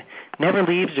brain never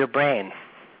leaves your brain. It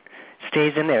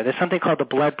stays in there. There's something called the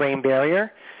blood-brain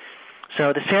barrier.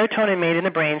 So the serotonin made in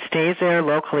the brain stays there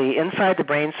locally inside the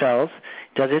brain cells,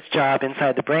 does its job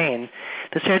inside the brain.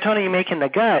 The serotonin you make in the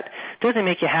gut doesn't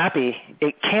make you happy.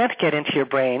 It can't get into your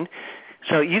brain.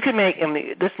 So you can make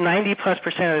this 90+% of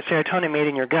the serotonin made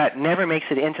in your gut never makes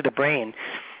it into the brain.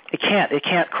 It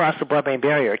can't cross the blood-brain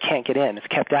barrier. It can't get in. It's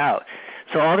kept out.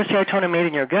 So all the serotonin made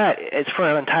in your gut is for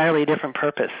an entirely different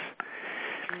purpose.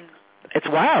 It's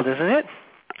wild, isn't it?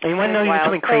 And you want to know even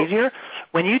something crazier?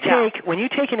 When you take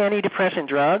an antidepressant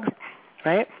drug,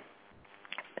 right?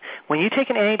 When you take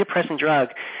an antidepressant drug,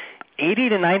 80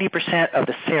 to 90% of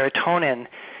the serotonin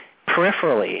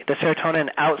peripherally, the serotonin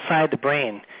outside the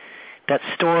brain that's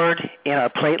stored in our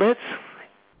platelets,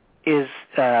 is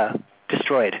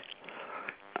destroyed.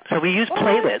 So we use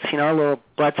platelets, little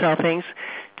blood cell things.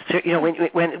 So, when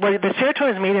the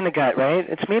serotonin is made in the gut, right?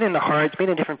 It's made in the heart. It's made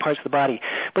in different parts of the body.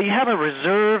 But you have a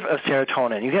reserve of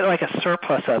serotonin. You get like a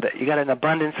surplus of it. You got an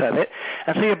abundance of it.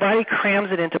 And so your body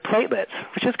crams it into platelets,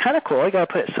 which is kind of cool. You got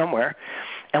to put it somewhere.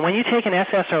 And when you take an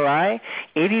SSRI,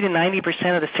 80 to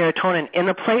 90% of the serotonin in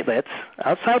the platelets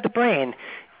outside the brain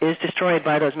is destroyed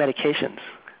by those medications.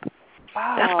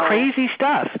 Wow. That's crazy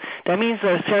stuff. That means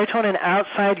the serotonin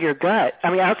outside your gut,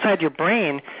 outside your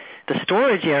brain, the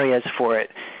storage areas for it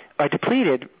are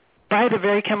depleted by the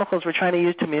very chemicals we're trying to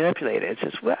use to manipulate it. It's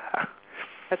just, wow.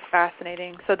 That's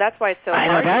fascinating. So that's why it's so hard.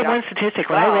 I know, that one statistic,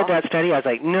 when I read that study, I was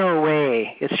like, no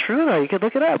way. It's true, though. You can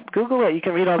look it up. Google it. You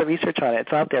can read all the research on it.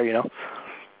 It's out there,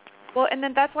 Well, and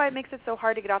then that's why it makes it so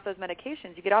hard to get off those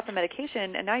medications. You get off the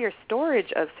medication, and now your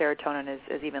storage of serotonin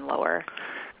is even lower.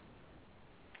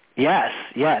 Yes.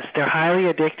 They're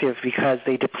highly addictive because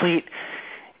they deplete,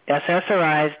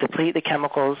 SSRIs deplete the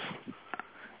chemicals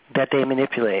that they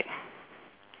manipulate.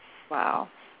 Wow.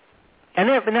 And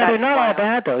they're not all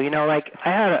bad, though. Like I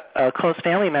had a close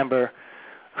family member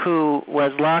who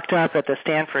was locked up at the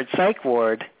Stanford psych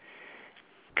ward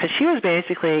because she was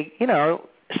basically,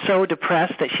 so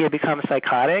depressed that she had become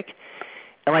psychotic.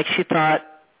 And like she thought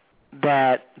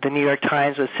that the New York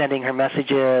Times was sending her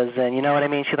messages, and you know what I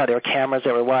mean? She thought there were cameras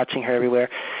that were watching her everywhere.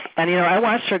 And, I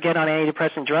watched her get on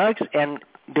antidepressant drugs, and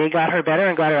they got her better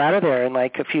and got her out of there in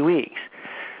like a few weeks.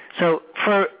 So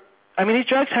these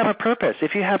drugs have a purpose.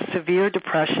 If you have severe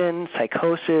depression,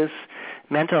 psychosis,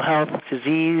 mental health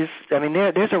disease,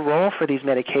 there's a role for these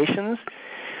medications,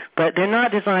 but they're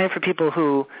not designed for people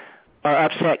who are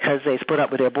upset because they split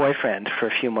up with their boyfriend for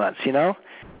a few months,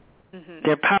 Mm-hmm.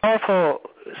 They're powerful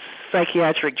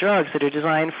psychiatric drugs that are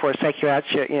designed for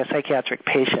psychiatric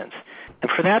patients.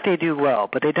 And for that they do well,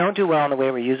 but they don't do well in the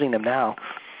way we're using them now.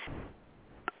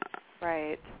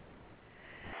 Right.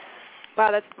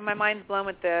 Wow, my mind's blown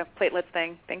with the platelets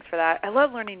thing. Thanks for that. I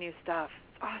love learning new stuff.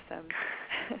 It's awesome.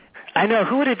 I know.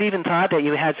 Who would have even thought that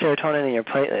you had serotonin in your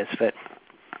platelets? But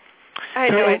I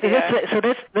had no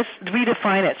idea. Let's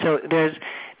redefine it. So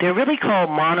they're really called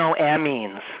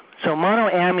monoamines. So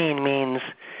monoamine means,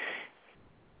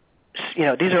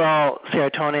 these are all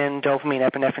serotonin, dopamine,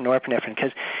 epinephrine, norepinephrine.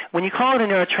 Because when you call it a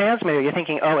neurotransmitter, you're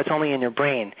thinking, oh, it's only in your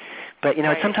brain. But,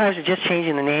 right. Sometimes it's just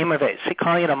changing the name of it. So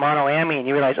calling it a monoamine,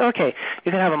 you realize, okay,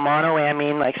 you can have a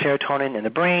monoamine like serotonin in the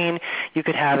brain. You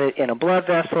could have it in a blood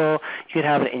vessel. You could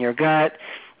have it in your gut.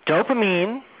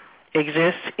 Dopamine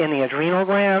exists in the adrenal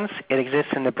glands. It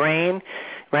exists in the brain,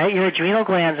 right? Your adrenal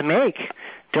glands make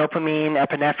dopamine,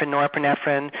 epinephrine,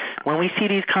 norepinephrine. When we see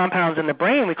these compounds in the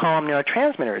brain, we call them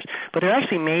neurotransmitters, but they're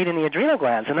actually made in the adrenal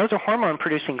glands, and those are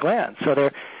hormone-producing glands. So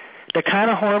they're kind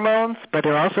of hormones, but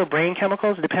they're also brain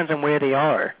chemicals. It depends on where they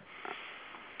are.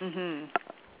 Mm-hmm.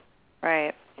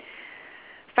 Right.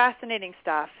 Fascinating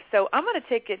stuff. So I'm going to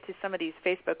take it to some of these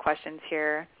Facebook questions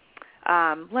here.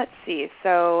 Let's see.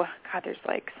 So, God, there's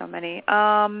like so many.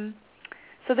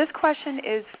 So this question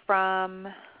is from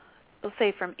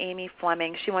Amy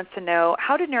Fleming. She wants to know,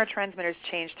 how do neurotransmitters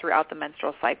change throughout the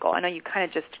menstrual cycle? I know you kind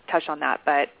of just touched on that,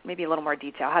 but maybe a little more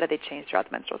detail. How do they change throughout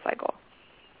the menstrual cycle?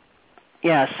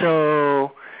 Yeah,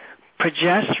 so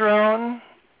progesterone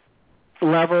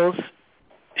levels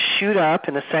shoot up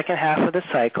in the second half of the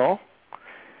cycle.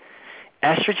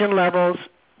 Estrogen levels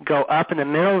go up in the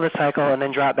middle of the cycle and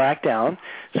then drop back down.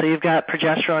 So you've got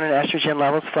progesterone and estrogen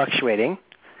levels fluctuating.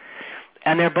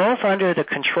 And they're both under the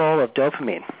control of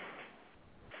dopamine.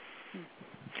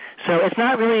 So it's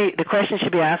not really, the question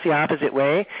should be asked the opposite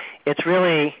way. It's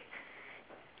really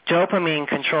dopamine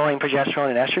controlling progesterone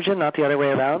and estrogen, not the other way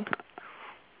around.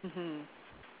 Mm-hmm.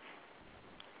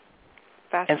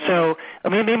 And so,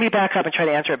 let me back up and try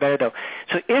to answer it better, though.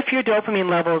 So if your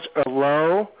dopamine levels are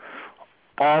low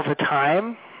all the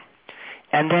time,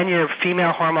 and then your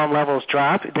female hormone levels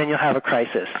drop, then you'll have a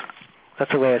crisis.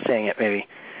 That's a way of saying it, maybe.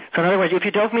 So in other words, if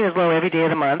your dopamine is low every day of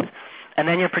the month, and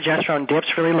then your progesterone dips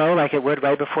really low like it would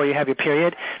right before you have your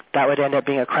period, that would end up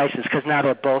being a crisis because now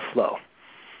they're both low.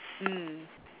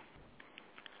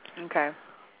 Okay.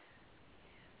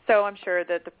 So I'm sure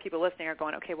that the people listening are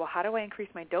going, okay, well, how do I increase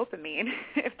my dopamine?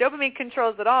 If dopamine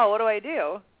controls it all, what do I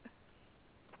do?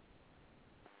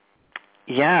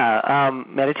 Yeah,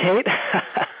 meditate.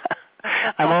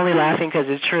 I'm only laughing because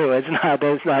it's true. That's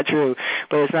not true,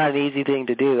 but it's not an easy thing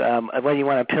to do. Whether you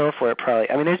want a pill for it, probably.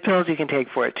 There's pills you can take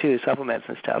for it too, supplements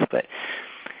and stuff. But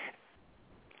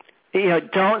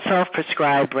don't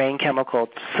self-prescribe brain chemical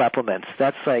supplements.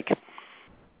 That's like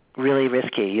really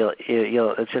risky.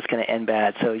 It's just going to end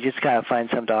bad. So you just got to find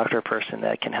some doctor person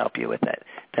that can help you with it,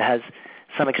 that has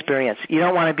some experience. You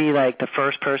don't want to be like the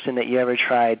first person that you ever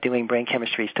tried doing brain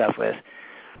chemistry stuff with.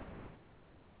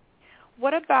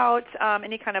 What about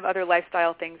any kind of other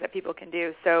lifestyle things that people can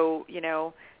do? So,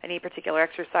 any particular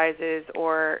exercises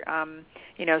or,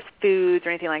 foods or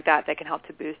anything like that that can help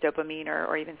to boost dopamine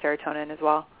or even serotonin as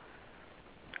well?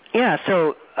 Yeah,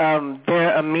 so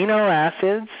they're amino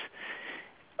acids.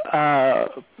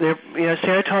 They're,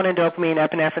 serotonin, dopamine,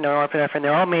 epinephrine, norepinephrine,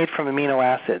 they're all made from amino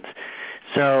acids.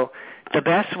 So the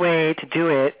best way to do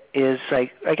it is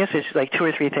it's like two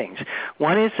or three things.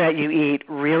 One is that you eat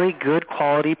really good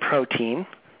quality protein,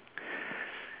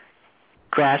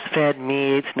 grass-fed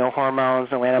meats, no hormones,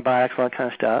 no antibiotics, all that kind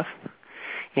of stuff.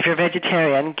 If you're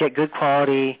vegetarian, get good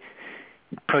quality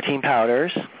protein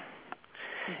powders.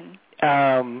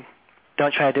 Mm-hmm.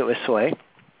 Don't try to do it with soy.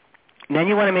 And then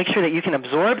you want to make sure that you can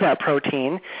absorb that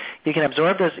protein. You can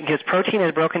absorb those because protein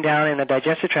is broken down in the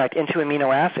digestive tract into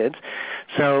amino acids.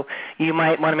 So you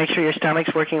might want to make sure your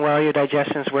stomach's working well, your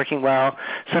digestion's working well.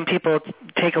 Some people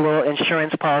take a little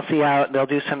insurance policy out. They'll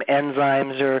do some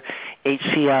enzymes or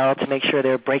HCl to make sure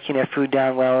they're breaking their food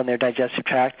down well in their digestive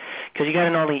tract, because you got to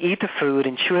not only eat the food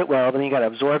and chew it well, but then you got to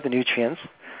absorb the nutrients.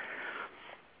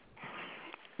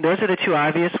 Those are the two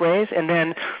obvious ways. And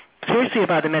then seriously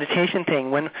about the meditation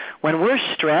thing, when we're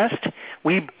stressed,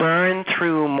 we burn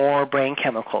through more brain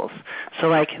chemicals. So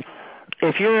like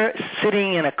if you're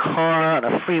sitting in a car on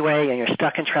a freeway and you're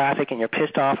stuck in traffic and you're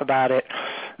pissed off about it,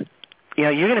 you know,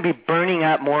 you're going to be burning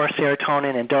up more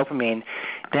serotonin and dopamine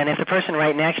than if the person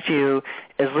right next to you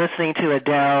is listening to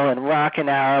Adele and rocking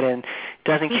out and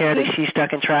doesn't care that she's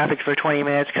stuck in traffic for 20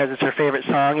 minutes because it's her favorite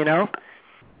song, you know?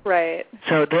 Right.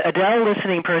 So the Adele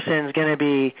listening person is going to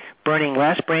be burning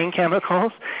less brain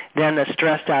chemicals than the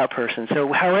stressed out person.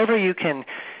 So however you can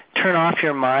turn off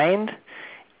your mind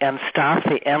and stop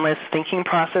the endless thinking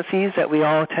processes that we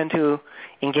all tend to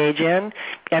engage in.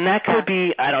 And that could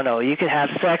be, I don't know, you could have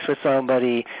sex with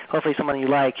somebody, hopefully someone you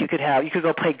like. You could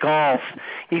go play golf.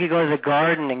 You could go to the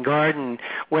garden and garden.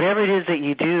 Whatever it is that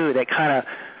you do that kind of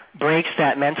breaks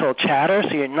that mental chatter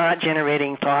so you're not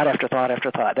generating thought after thought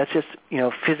after thought. That's just, you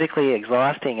know, physically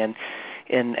exhausting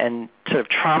and sort of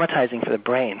traumatizing for the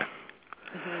brain.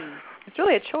 Mm-hmm. It's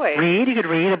really a choice. You could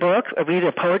read a book, read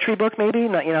a poetry book maybe,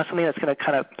 not, you know, something that's going to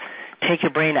kind of take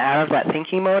your brain out of that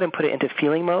thinking mode and put it into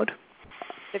feeling mode.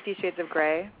 50 Shades of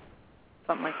Grey,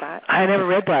 something like that. I never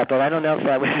read that, but I don't know if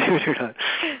that would do it or not.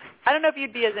 I don't know if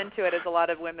you'd be as into it as a lot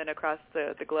of women across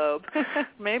the globe.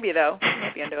 Maybe, though. You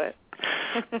might be into it.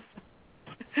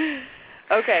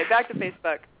 Okay, back to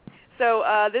Facebook. So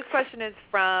this question is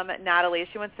from Natalie.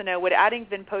 She wants to know, would adding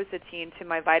vinpocetine to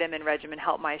my vitamin regimen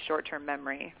help my short-term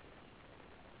memory?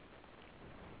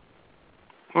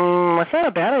 It's not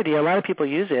a bad idea. A lot of people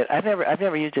use it. I've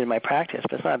never used it in my practice,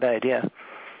 but it's not a bad idea.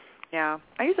 Yeah,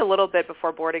 I use a little bit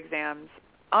before board exams.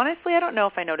 Honestly, I don't know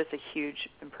if I notice a huge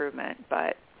improvement,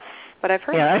 but I've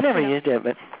heard. Yeah, I've never used it,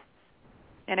 but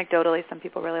anecdotally, some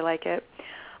people really like it.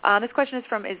 This question is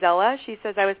from Isella. She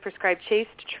says, I was prescribed Chaste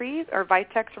Tree or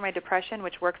Vitex for my depression,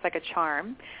 which works like a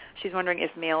charm. She's wondering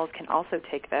if males can also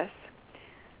take this.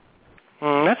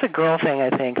 That's a girl thing,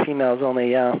 I think. Females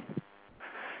only, yeah.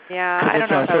 I don't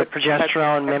know. It's a sort of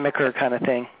progesterone mimicker kind of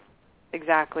thing.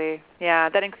 Exactly. Yeah,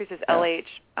 that increases LH,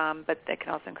 but that can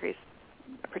also increase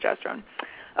progesterone.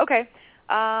 Okay.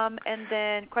 And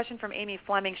then question from Amy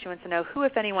Fleming. She wants to know who,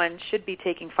 if anyone, should be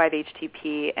taking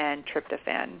 5-HTP and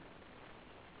tryptophan.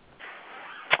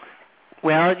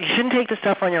 Well, you shouldn't take the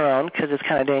stuff on your own because it's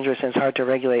kind of dangerous and it's hard to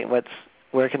regulate what's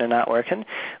working and not working.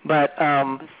 But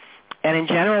and in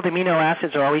general, the amino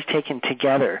acids are always taken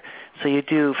together. So you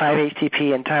do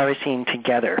 5-HTP and tyrosine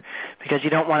together because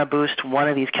you don't want to boost one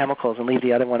of these chemicals and leave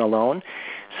the other one alone.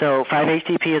 So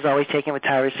 5-HTP is always taken with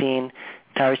tyrosine.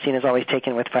 Tyrosine is always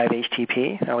taken with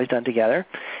 5-HTP, always done together.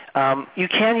 You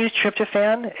can use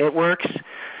tryptophan. It works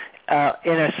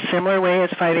in a similar way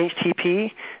as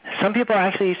 5-HTP. Some people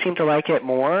actually seem to like it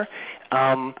more.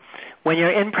 When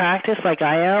you're in practice like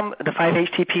I am, the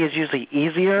 5-HTP is usually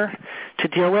easier to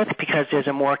deal with because there's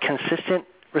a more consistent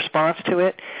response to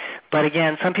it. But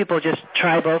again, some people just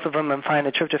try both of them and find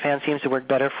that tryptophan seems to work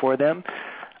better for them.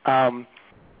 And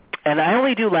I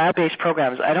only do lab-based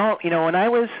programs. I don't, when I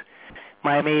was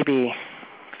my maybe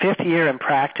 5th year in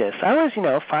practice, I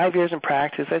was, 5 years in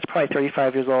practice. I was probably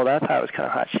 35 years old. I thought it was kind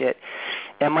of hot shit.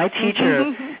 And my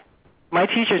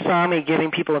teacher saw me giving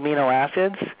people amino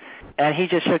acids, and he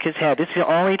just shook his head. This is the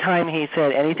only time he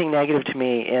said anything negative to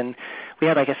me, and we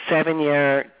had like a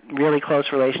 7-year really close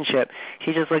relationship.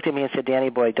 He just looked at me and said, Danny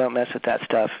boy, don't mess with that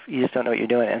stuff. You just don't know what you're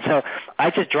doing. And so I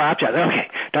just dropped it. I was like,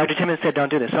 okay, Dr. Timmons said don't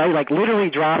do this. So I literally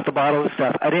dropped the bottle of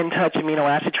stuff. I didn't touch amino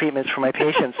acid treatments for my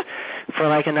patients for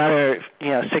like another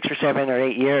 6 or 7 or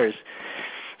 8 years.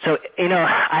 So,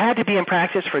 I had to be in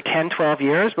practice for 10, 12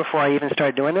 years before I even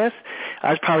started doing this.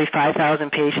 I was probably 5,000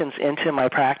 patients into my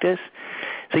practice.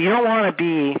 So you don't want to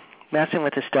be messing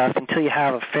with this stuff until you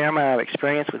have a fair amount of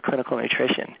experience with clinical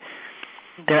nutrition.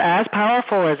 They're as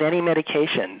powerful as any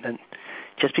medication. And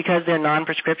just because they're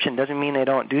non-prescription doesn't mean they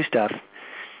don't do stuff.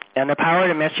 And the power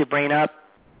to mess your brain up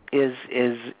is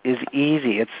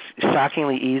easy. It's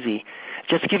shockingly easy.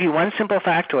 Just to give you one simple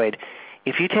factoid,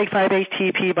 if you take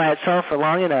 5-HTP by itself for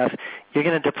long enough, you're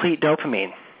going to deplete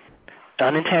dopamine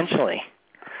unintentionally.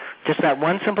 Just that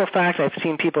one simple fact, I've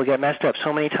seen people get messed up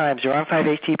so many times. They're on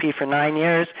 5-HTP for 9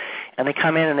 years, and they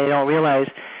come in and they don't realize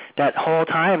that whole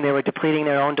time they were depleting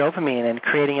their own dopamine and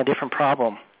creating a different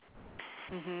problem.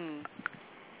 Mm-hmm.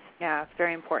 Yeah, it's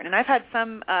very important. And I've had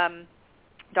some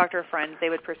doctor friends,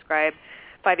 they would prescribe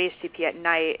 5-HTP at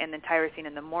night and then tyrosine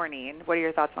in the morning. What are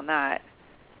your thoughts on that?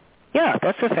 Yeah,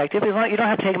 that's effective. You don't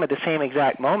have to take them at the same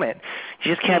exact moment.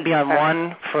 You just can't be on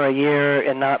one for a year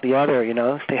and not the other,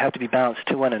 They have to be balanced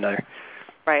to one another.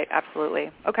 Right, absolutely.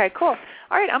 Okay, cool.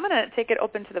 All right, I'm going to take it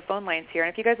open to the phone lines here.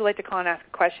 And if you guys would like to call and ask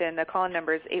a question, the call-in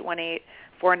number is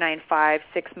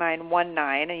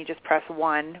 818-495-6919, and you just press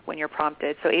 1 when you're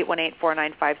prompted. So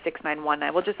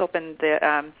 818-495-6919. We'll just open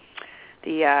the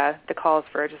calls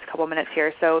for just a couple minutes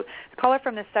here. So the caller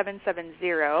from the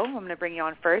 770, I'm going to bring you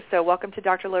on first. So welcome to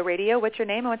Dr. Lowe Radio. What's your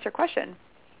name and what's your question?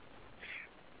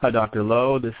 Hi, Dr.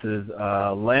 Lowe. This is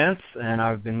Lance, and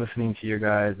I've been listening to your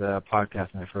guys'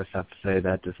 podcast, and I first have to say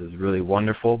that this is really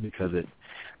wonderful because it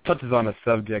touches on a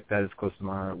subject that is close to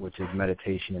my heart, which is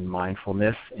meditation and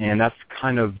mindfulness, and that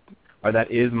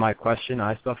is my question.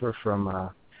 I suffer from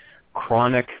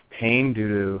chronic pain due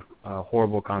to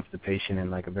horrible constipation and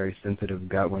like a very sensitive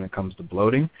gut when it comes to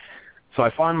bloating. So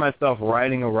I find myself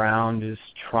riding around just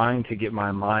trying to get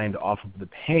my mind off of the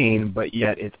pain, but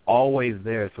yet it's always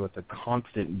there, so it's a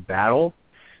constant battle.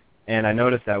 And I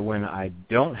notice that when I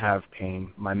don't have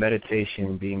pain, my meditation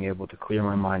and being able to clear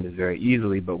my mind is very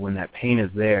easily, but when that pain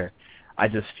is there, I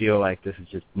just feel like this is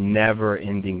just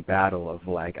never-ending battle of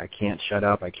like I can't shut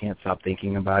up, I can't stop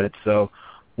thinking about it. So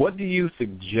what do you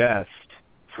suggest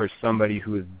for somebody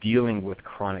who is dealing with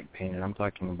chronic pain? And I'm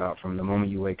talking about from the moment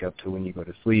you wake up to when you go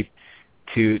to sleep,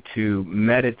 to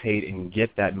meditate and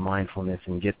get that mindfulness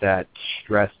and get that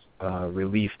stress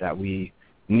relief that we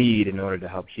need in order to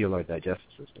help heal our digestive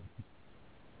system.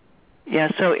 Yeah,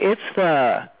 so it's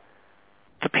the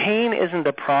pain isn't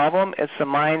the problem, it's the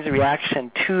mind's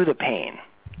reaction to the pain.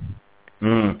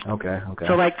 Okay.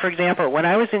 So like, for example, when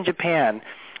I was in Japan,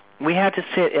 we had to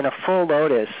sit in a full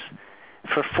lotus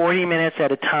for 40 minutes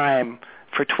at a time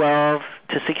for 12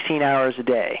 to 16 hours a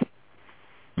day.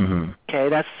 Mm-hmm. Okay,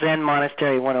 that's Zen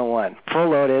Monastery 101. Full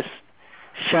lotus,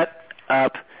 shut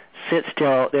up, sit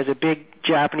still. There's a big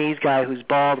Japanese guy who's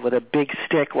bald with a big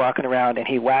stick walking around, and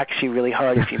he whacks you really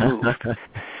hard if you move.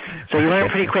 So you learn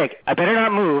pretty quick. I better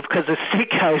not move because the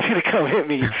stick guy is going to come hit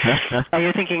me. And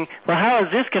you're thinking, well, how is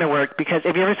this going to work? Because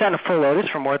have you ever sat in a full lotus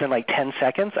for more than like 10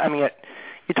 seconds? I mean, you're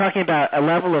talking about a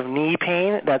level of knee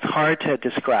pain that's hard to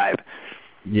describe.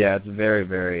 Yeah, it's very,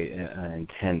 very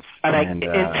intense.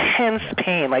 Intense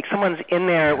pain, like someone's in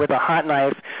there with a hot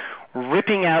knife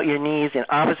ripping out your knees in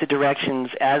opposite directions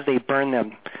as they burn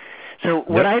them. So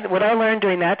what I learned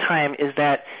during that time is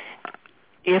that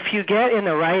if you get in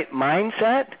the right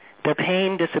mindset, the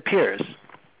pain disappears.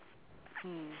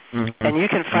 Mm-hmm. And you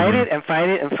can fight it and fight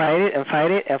it and fight it and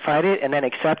fight it and fight it and then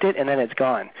accept it and then it's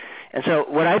gone. And so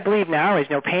what I believe now is,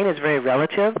 pain is very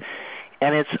relative,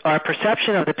 and it's our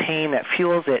perception of the pain that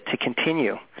fuels it to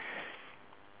continue.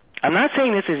 I'm not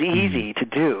saying this is easy to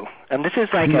do. This is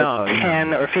like a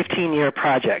 10 or 15-year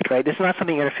project, right? This is not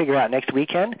something you're going to figure out next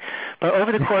weekend. But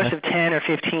over the course of 10 or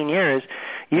 15 years,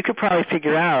 you could probably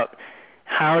figure out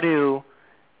how to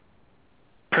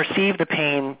perceive the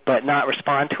pain but not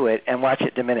respond to it and watch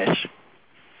it diminish.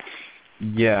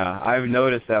 Yeah, I've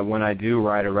noticed that when I do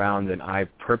ride around and I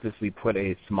purposely put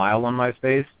a smile on my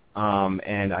face,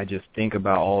 and I just think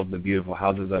about all of the beautiful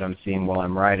houses that I'm seeing while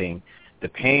I'm riding, the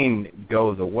pain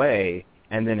goes away,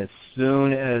 and then as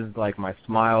soon as like my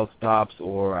smile stops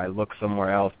or I look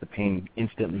somewhere else, the pain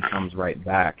instantly comes right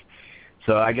back.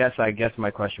 So I guess my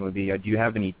question would be, do you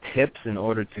have any tips in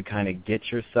order to kind of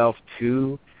get yourself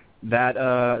to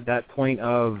that point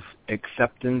of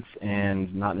acceptance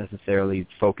and not necessarily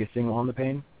focusing on the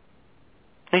pain?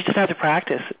 You just have to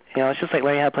practice. It's just like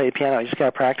learning how to play the piano. You just got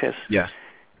to practice. Yeah.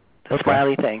 The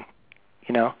smiley thing,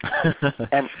 And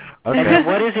then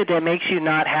what is it that makes you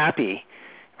not happy,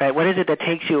 right? What is it that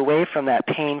takes you away from that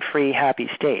pain-free, happy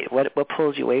state? What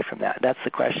pulls you away from that? That's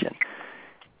the question.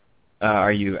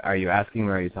 Are you asking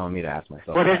me, or are you telling me to ask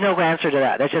myself? Well, there's no answer to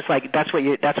that. That's just like that's what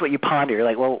you ponder. You're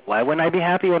like, well, why wouldn't I be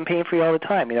happy when I'm pain-free all the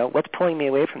time? What's pulling me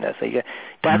away from this? So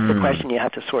that's the question you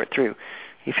have to sort through.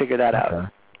 You figure that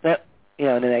out. In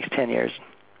the next 10 years.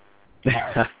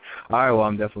 All right, well,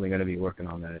 I'm definitely going to be working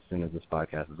on that as soon as this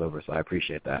podcast is over, so I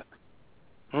appreciate that.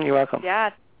 You're welcome.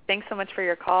 Yeah, thanks so much for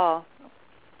your call.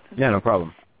 Yeah, no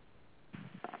problem.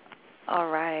 All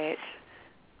right.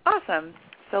 Awesome.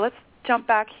 So let's jump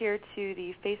back here to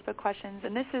the Facebook questions,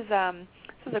 and this is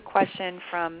a question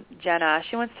from Jenna.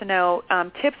 She wants to know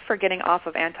tips for getting off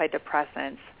of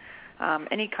antidepressants.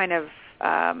 Any kind of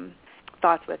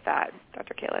thoughts with that,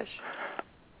 Dr. Kalish?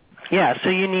 Yeah, so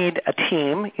you need a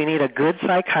team. You need a good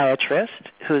psychiatrist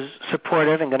who's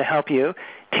supportive and going to help you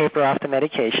taper off the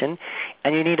medication.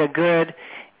 And you need a good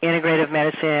integrative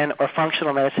medicine or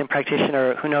functional medicine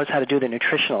practitioner who knows how to do the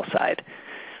nutritional side.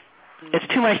 It's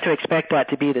too much to expect that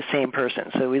to be the same person,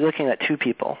 so we're looking at two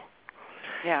people.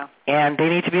 Yeah. And they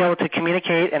need to be able to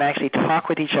communicate and actually talk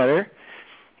with each other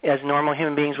as normal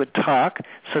human beings would talk,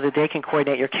 so that they can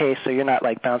coordinate your case so you're not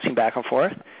like bouncing back and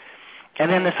forth.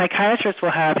 And then the psychiatrist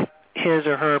will have his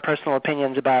or her personal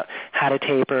opinions about how to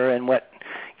taper and what,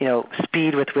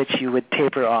 speed with which you would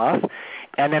taper off.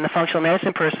 And then the functional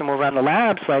medicine person will run the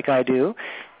labs like I do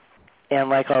and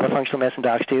like all the functional medicine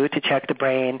docs do to check the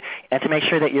brain and to make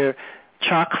sure that you're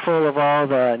chock full of all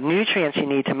the nutrients you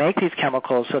need to make these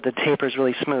chemicals so the taper is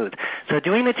really smooth. So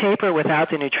doing the taper without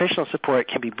the nutritional support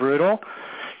can be brutal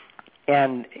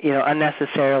and,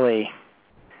 unnecessarily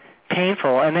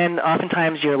painful. And then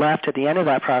oftentimes you're left at the end of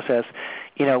that process,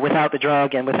 without the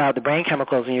drug and without the brain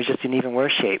chemicals, and you're just in even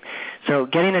worse shape. So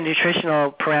getting the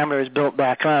nutritional parameters built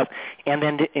back up and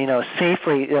then,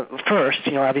 safely first,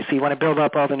 obviously you want to build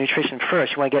up all the nutrition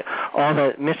first. You want to get all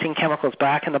the missing chemicals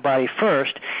back in the body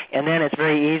first, and then it's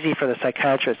very easy for the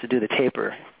psychiatrist to do the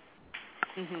taper.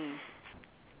 Mm-hmm.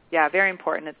 Yeah, very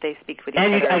important that they speak with each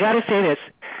other. And I got to say this.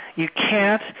 You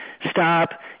can't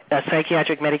stop a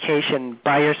psychiatric medication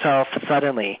by yourself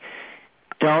suddenly.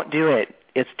 Don't do it.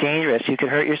 It's dangerous. You could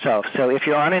hurt yourself. So if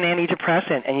you're on an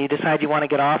antidepressant and you decide you want to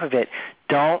get off of it,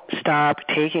 don't stop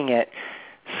taking it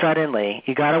suddenly.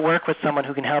 You got to work with someone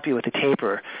who can help you with the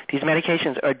taper. These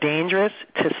medications are dangerous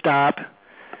to stop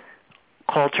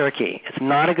cold turkey. It's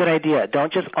not a good idea.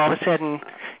 Don't just all of a sudden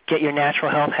get your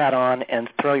natural health hat on and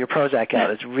throw your Prozac out.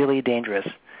 It's really dangerous.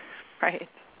 Right.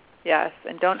 Yes,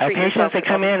 and don't treat patients yourself. That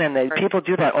come in and people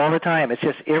do that all the time. It's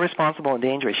just irresponsible and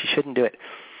dangerous. You shouldn't do it.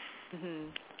 Mm-hmm.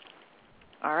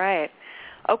 All right.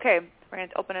 Okay, we're going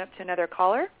to open it up to another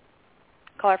caller.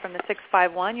 Caller from the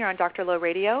 651. You're on Dr. Low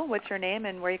Radio. What's your name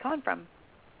and where are you calling from?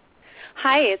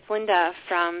 Hi, it's Linda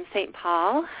from St.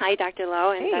 Paul. Hi, Dr.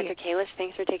 Low and Hey. Dr. Kalish.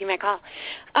 Thanks for taking my call.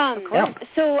 Yeah.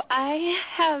 So I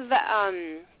have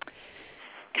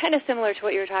kind of similar to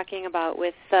what you were talking about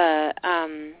with the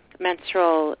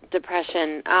menstrual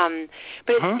depression,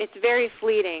 but it's very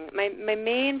fleeting. My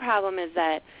main problem is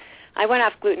that I went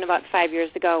off gluten about 5 years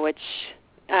ago, which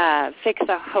fixed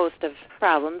a host of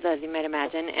problems, as you might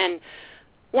imagine, and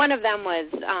one of them was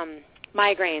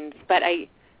migraines, but I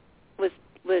was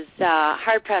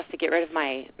hard-pressed to get rid of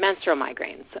my menstrual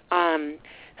migraines.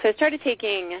 So I started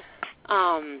taking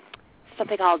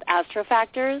something called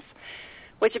astrofactors,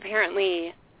 which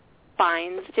apparently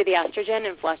binds to the estrogen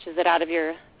and flushes it out of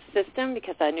your system,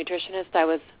 because a nutritionist I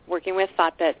was working with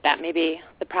thought that may be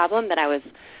the problem, that I was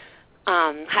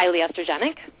highly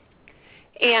estrogenic.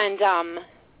 And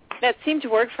that seemed to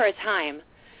work for a time,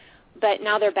 but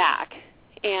now they're back.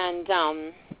 And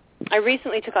I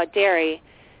recently took out dairy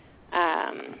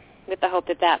with the hope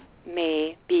that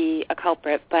may be a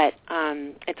culprit, but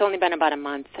it's only been about a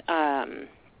month.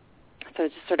 So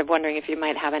just sort of wondering if you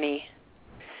might have any.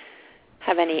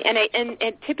 And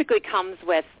it typically comes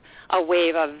with a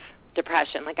wave of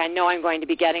depression. Like, I know I'm going to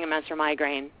be getting a menstrual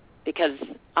migraine because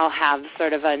I'll have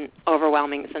sort of an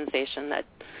overwhelming sensation that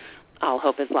all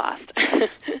hope is lost.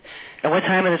 And what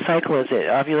time of the cycle is it?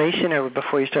 Ovulation or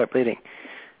before you start bleeding?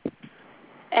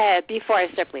 Before I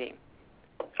start bleeding.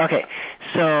 Okay,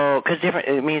 so because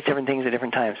it means different things at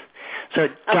different times. So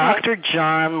okay. Dr.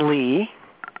 John Lee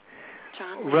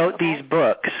wrote these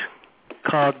books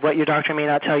called What Your Doctor May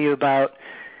Not Tell You About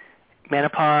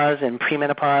Menopause and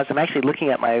Premenopause. I'm actually looking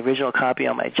at my original copy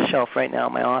on my shelf right now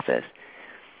in my office.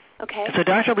 Okay. So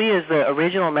Dr. Lee is the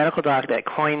original medical doc that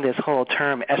coined this whole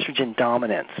term estrogen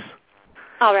dominance.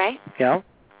 All right. Yeah?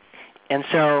 And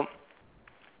so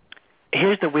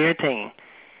here's the weird thing.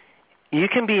 You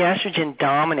can be estrogen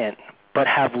dominant but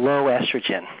have low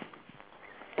estrogen.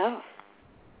 Oh.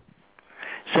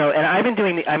 So, and I've been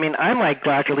doing, I'm like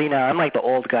Dr. Lee now. I'm like the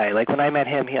old guy. Like, when I met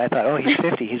him, I thought, oh, he's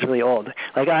 50. He's really old.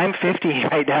 Like, I'm 50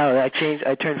 right now. I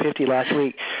turned 50 last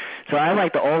week. So I'm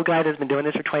like the old guy that's been doing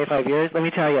this for 25 years. Let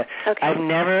me tell you, okay. I've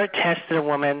never tested a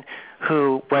woman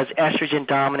who was estrogen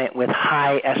dominant with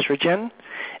high estrogen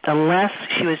unless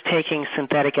she was taking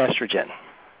synthetic estrogen.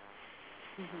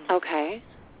 Mm-hmm. Okay.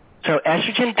 So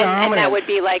estrogen dominance. And that would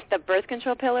be like the birth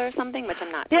control pill or something, which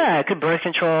I'm not. Yeah, it could birth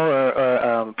control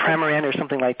or Premarin or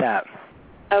something like that.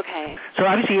 Okay. So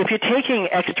obviously, if you're taking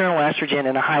external estrogen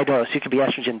in a high dose, you could be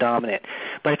estrogen dominant.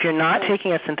 But if you're not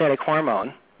taking a synthetic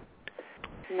hormone,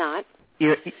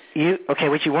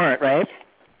 which you weren't, right?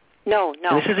 No.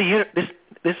 This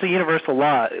is a universal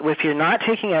law. If you're not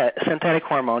taking a synthetic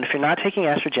hormone, if you're not taking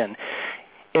estrogen,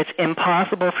 it's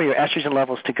impossible for your estrogen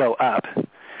levels to go up.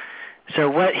 So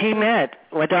what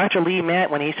Dr. Lee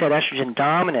meant when he said estrogen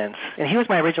dominance, and he was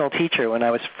my original teacher when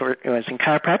I was in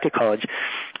chiropractic college.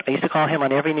 I used to call him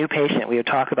on every new patient. We would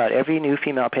talk about every new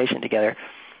female patient together.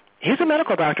 He's a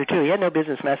medical doctor, too. He had no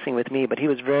business messing with me, but he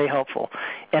was very helpful.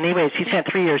 Anyways, he spent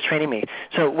 3 years training me.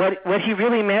 So what he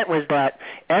really meant was that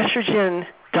estrogen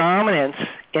dominance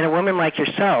in a woman like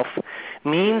yourself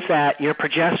means that your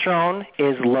progesterone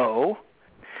is low,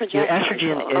 your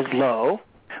estrogen is low,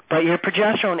 but your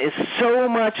progesterone is so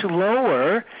much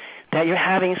lower that you're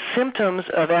having symptoms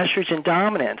of estrogen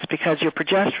dominance because your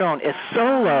progesterone is so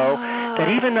low that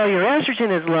even though your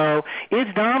estrogen is low,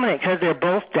 it's dominant because they're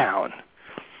both down.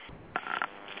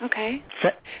 Okay. So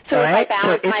if I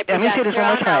balance my progesterone, let me say this one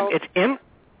more time.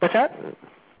 What's that?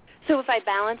 So if I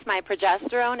balance my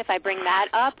progesterone, if I bring that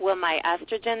up, will my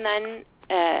estrogen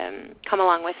then come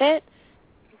along with it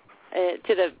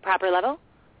to the proper level?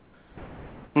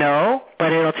 No,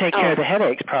 but it'll take care of the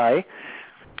headaches probably.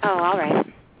 Oh, all right.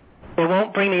 It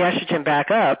won't bring the estrogen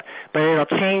back up, but it'll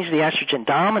change the estrogen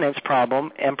dominance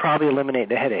problem and probably eliminate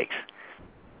the headaches.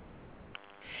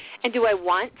 And do I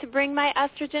want to bring my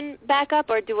estrogen back up,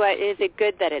 or is it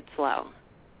good that it's low?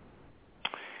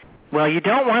 Well, you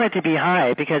don't want it to be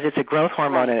high because it's a growth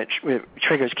hormone and it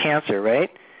triggers cancer, right?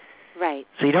 Right.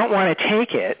 So you don't want to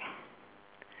take it.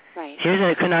 Right. Here's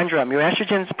a conundrum. Your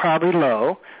estrogen's probably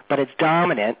low, but it's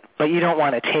dominant, but you don't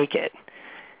want to take it.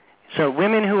 So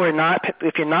women who are not,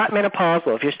 if you're not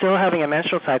menopausal, if you're still having a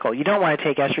menstrual cycle, you don't want to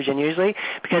take estrogen usually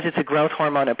because it's a growth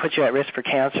hormone that puts you at risk for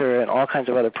cancer and all kinds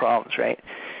of other problems, right?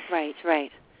 Right,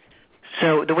 right.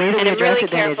 So the way that we address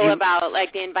it then is... And I'm really careful about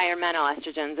like the environmental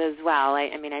estrogens as well.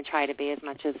 I mean, I try to be as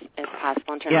much as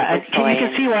possible in terms of you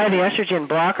can see why the estrogen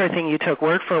blocker thing you took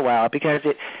worked for a while because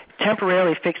it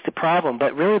temporarily fixed the problem,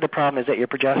 but really the problem is that your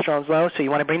progesterone's low, so you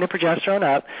want to bring the progesterone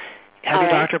up, have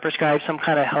your doctor prescribe some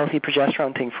kind of healthy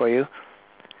progesterone thing for you.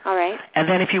 All right. And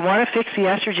then if you want to fix the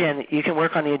estrogen, you can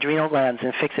work on the adrenal glands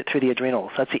and fix it through the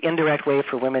adrenals. That's the indirect way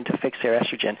for women to fix their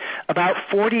estrogen. About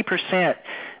 40%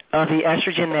 of the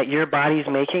estrogen that your body's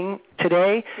making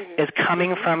today is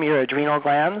coming from your adrenal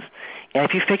glands. And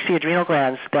if you fix the adrenal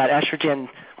glands, that estrogen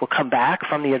will come back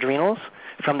from the adrenals,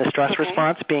 from the stress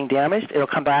response being damaged. It'll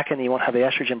come back and you won't have the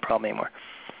estrogen problem anymore.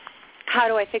 How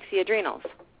do I fix the adrenals?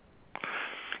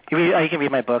 You can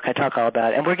read my book. I talk all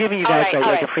about it. And we're giving you guys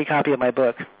a free copy of my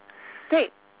book.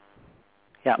 Great.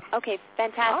 Yeah. Okay,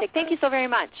 fantastic. Awesome. Thank you so very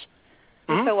much.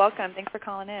 You're so welcome. Thanks for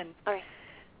calling in. All right.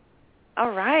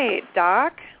 All right,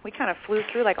 Doc. We kind of flew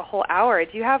through like a whole hour.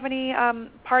 Do you have any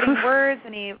parting words,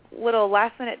 any little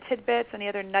last-minute tidbits, any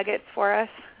other nuggets for us?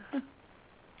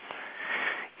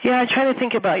 Yeah, I try to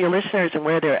think about your listeners and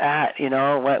where they're at,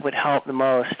 what would help the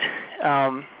most.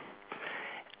 I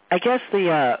guess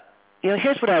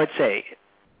here's what I would say.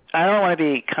 I don't want to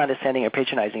be condescending or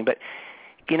patronizing, but,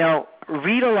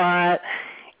 read a lot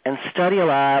and study a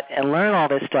lot and learn all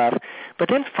this stuff, but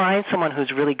then find someone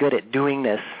who's really good at doing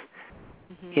this.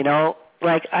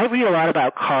 Like I read a lot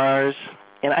about cars,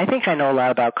 and I think I know a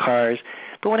lot about cars,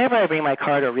 but whenever I bring my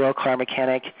car to a real car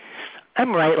mechanic,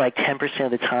 I'm right like 10%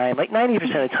 of the time. Like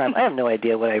 90% of the time, I have no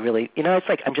idea what I really, it's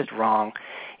like I'm just wrong.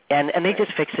 And they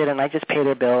just fix it, and I just pay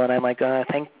their bill, and I'm like,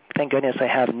 thank goodness I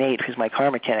have Nate, who's my car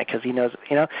mechanic, because he knows,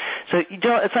 So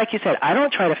it's like you said, I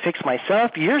don't try to fix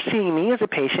myself. You're seeing me as a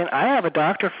patient. I have a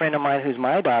doctor friend of mine who's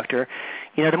my doctor.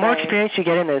 The more experience you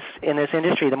get in this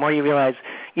industry, the more you realize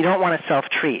you don't want to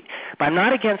self-treat. But I'm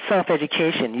not against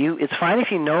self-education. It's fine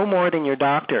if you know more than your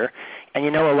doctor and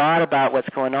you know a lot about what's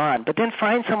going on, but then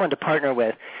find someone to partner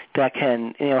with that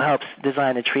can help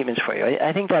design the treatments for you.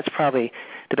 I think that's probably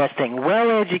the best thing.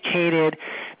 Well-educated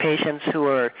patients who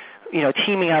are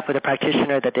teaming up with a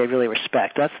practitioner that they really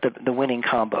respect. That's the winning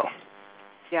combo.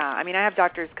 Yeah, I mean, I have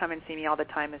doctors come and see me all the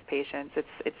time as patients.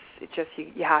 It's just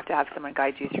you have to have someone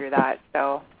guide you through that.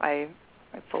 So I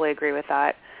fully agree with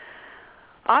that.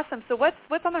 Awesome. So what's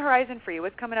on the horizon for you?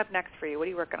 What's coming up next for you? What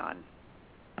are you working on?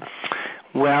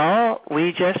 Well,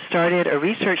 we just started a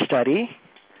research study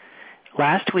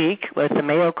last week with the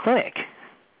Mayo Clinic.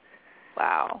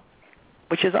 Wow.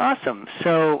 Which is awesome.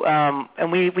 So,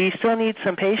 and we still need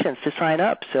some patients to sign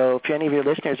up. So if any of your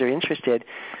listeners are interested,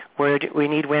 we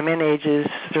need women ages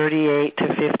 38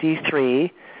 to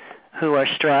 53 who are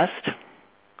stressed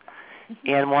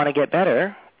and want to get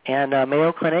better. And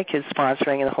Mayo Clinic is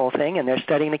sponsoring the whole thing, and they're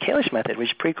studying the Kalish method, which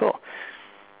is pretty cool.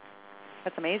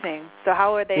 That's amazing. So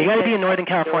how are they? You got to be in Northern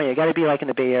California. You got to be like in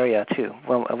the Bay Area too.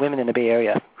 Well, women in the Bay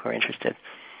Area who are interested.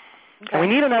 Okay. And we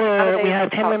need another. We have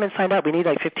 10 women signed up. We need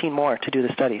like 15 more to do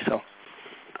the study. So.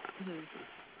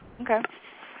 Okay.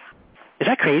 Is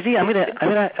that crazy?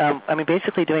 I'm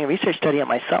basically doing a research study on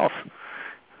myself.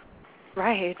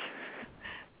 Right.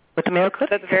 With the Mayo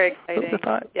Clinic. That's very exciting.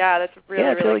 Yeah, that's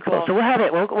really cool. So we'll have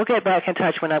it. We'll get back in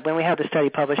touch when we have the study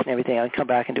published and everything. I'll come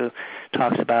back and do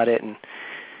talks about it and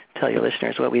tell your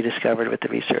listeners what we discovered with the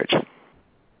research.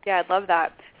 Yeah, I'd love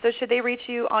that. So should they reach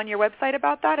you on your website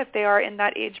about that if they are in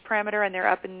that age parameter and they're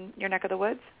up in your neck of the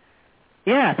woods?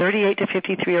 Yeah, 38 to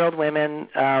 53-year-old women.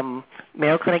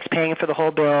 Mayo Clinic's paying for the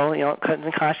whole bill. You know, it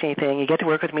doesn't cost you anything. You get to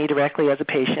work with me directly as a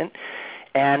patient.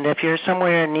 And if you're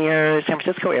somewhere near San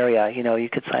Francisco area, you know, you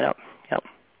could sign up. Yep.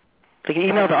 So you can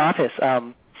email the office.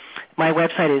 My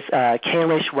website is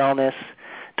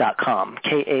kalishwellness.com,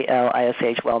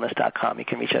 K-A-L-I-S-H wellness.com. You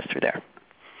can reach us through there.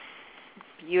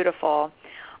 Beautiful.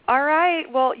 All right.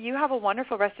 Well, you have a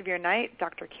wonderful rest of your night,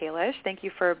 Dr. Kalish. Thank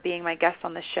you for being my guest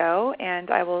on the show, and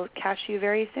I will catch you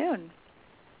very soon.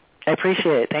 I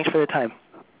appreciate it. Thanks for the time.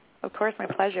 Of course, my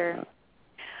pleasure.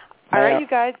 All right, you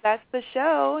guys, that's the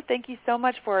show. Thank you so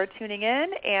much for tuning in,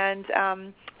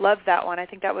 and loved that one. I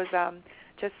think that was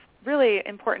just really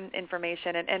important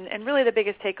information, and really the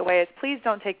biggest takeaway is please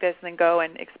don't take this and then go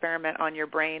and experiment on your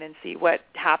brain and see what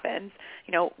happens.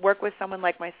 You know, work with someone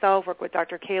like myself, work with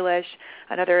Dr. Kalish,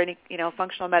 another, you know,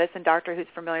 functional medicine doctor who's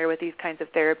familiar with these kinds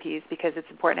of therapies, because it's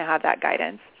important to have that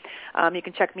guidance. You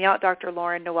can check me out,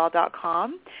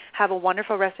 drlaurennoel.com. Have a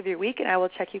wonderful rest of your week, and I will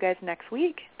check you guys next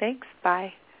week. Thanks.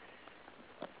 Bye.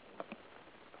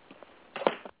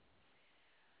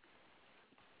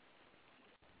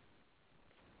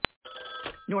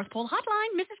 North Pole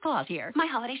Hotline, Mrs. Claus here. My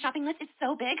holiday shopping list is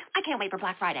so big, I can't wait for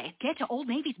Black Friday. Get to Old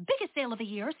Navy's biggest sale of the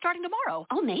year starting tomorrow.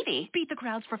 Old Navy? Beat the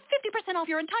crowds for 50% off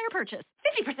your entire purchase.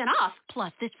 50% off?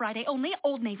 Plus, this Friday only,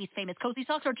 Old Navy's famous cozy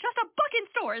socks are just $1 in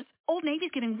stores. Old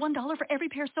Navy's giving $1 for every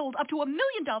pair sold, up to $1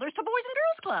 million to Boys and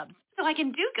Girls Clubs. So I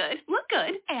can do good, look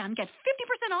good, and get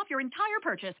 50% off your entire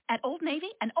purchase at Old Navy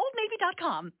and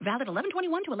OldNavy.com. Valid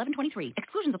 11/21 to 11/23.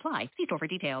 Exclusions apply. See store for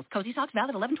details. Cozy socks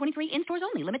valid 11/23. In stores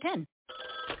only. Limit 10.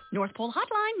 North Pole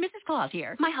Hotline, Mrs. Claus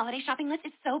here. My holiday shopping list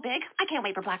is so big, I can't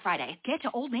wait for Black Friday. Get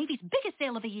to Old Navy's biggest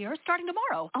sale of the year starting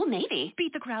tomorrow. Old Navy?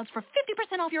 Beat the crowds for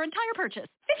 50% off your entire purchase.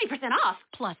 50% off?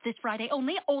 Plus, this Friday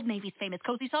only, Old Navy's famous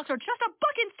cozy socks are just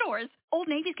 $1 in stores. Old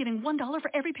Navy's giving $1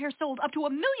 for every pair sold, up to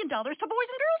 $1 million to Boys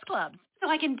and Girls Clubs. So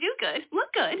I can do good,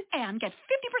 look good, and get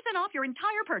 50% off your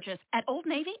entire purchase at Old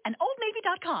Navy and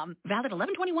OldNavy.com. Valid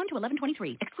 11/21 to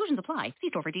 11/23. Exclusions apply. See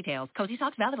store for details. Cozy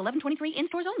socks valid 11/23. In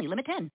stores only. Limit 10.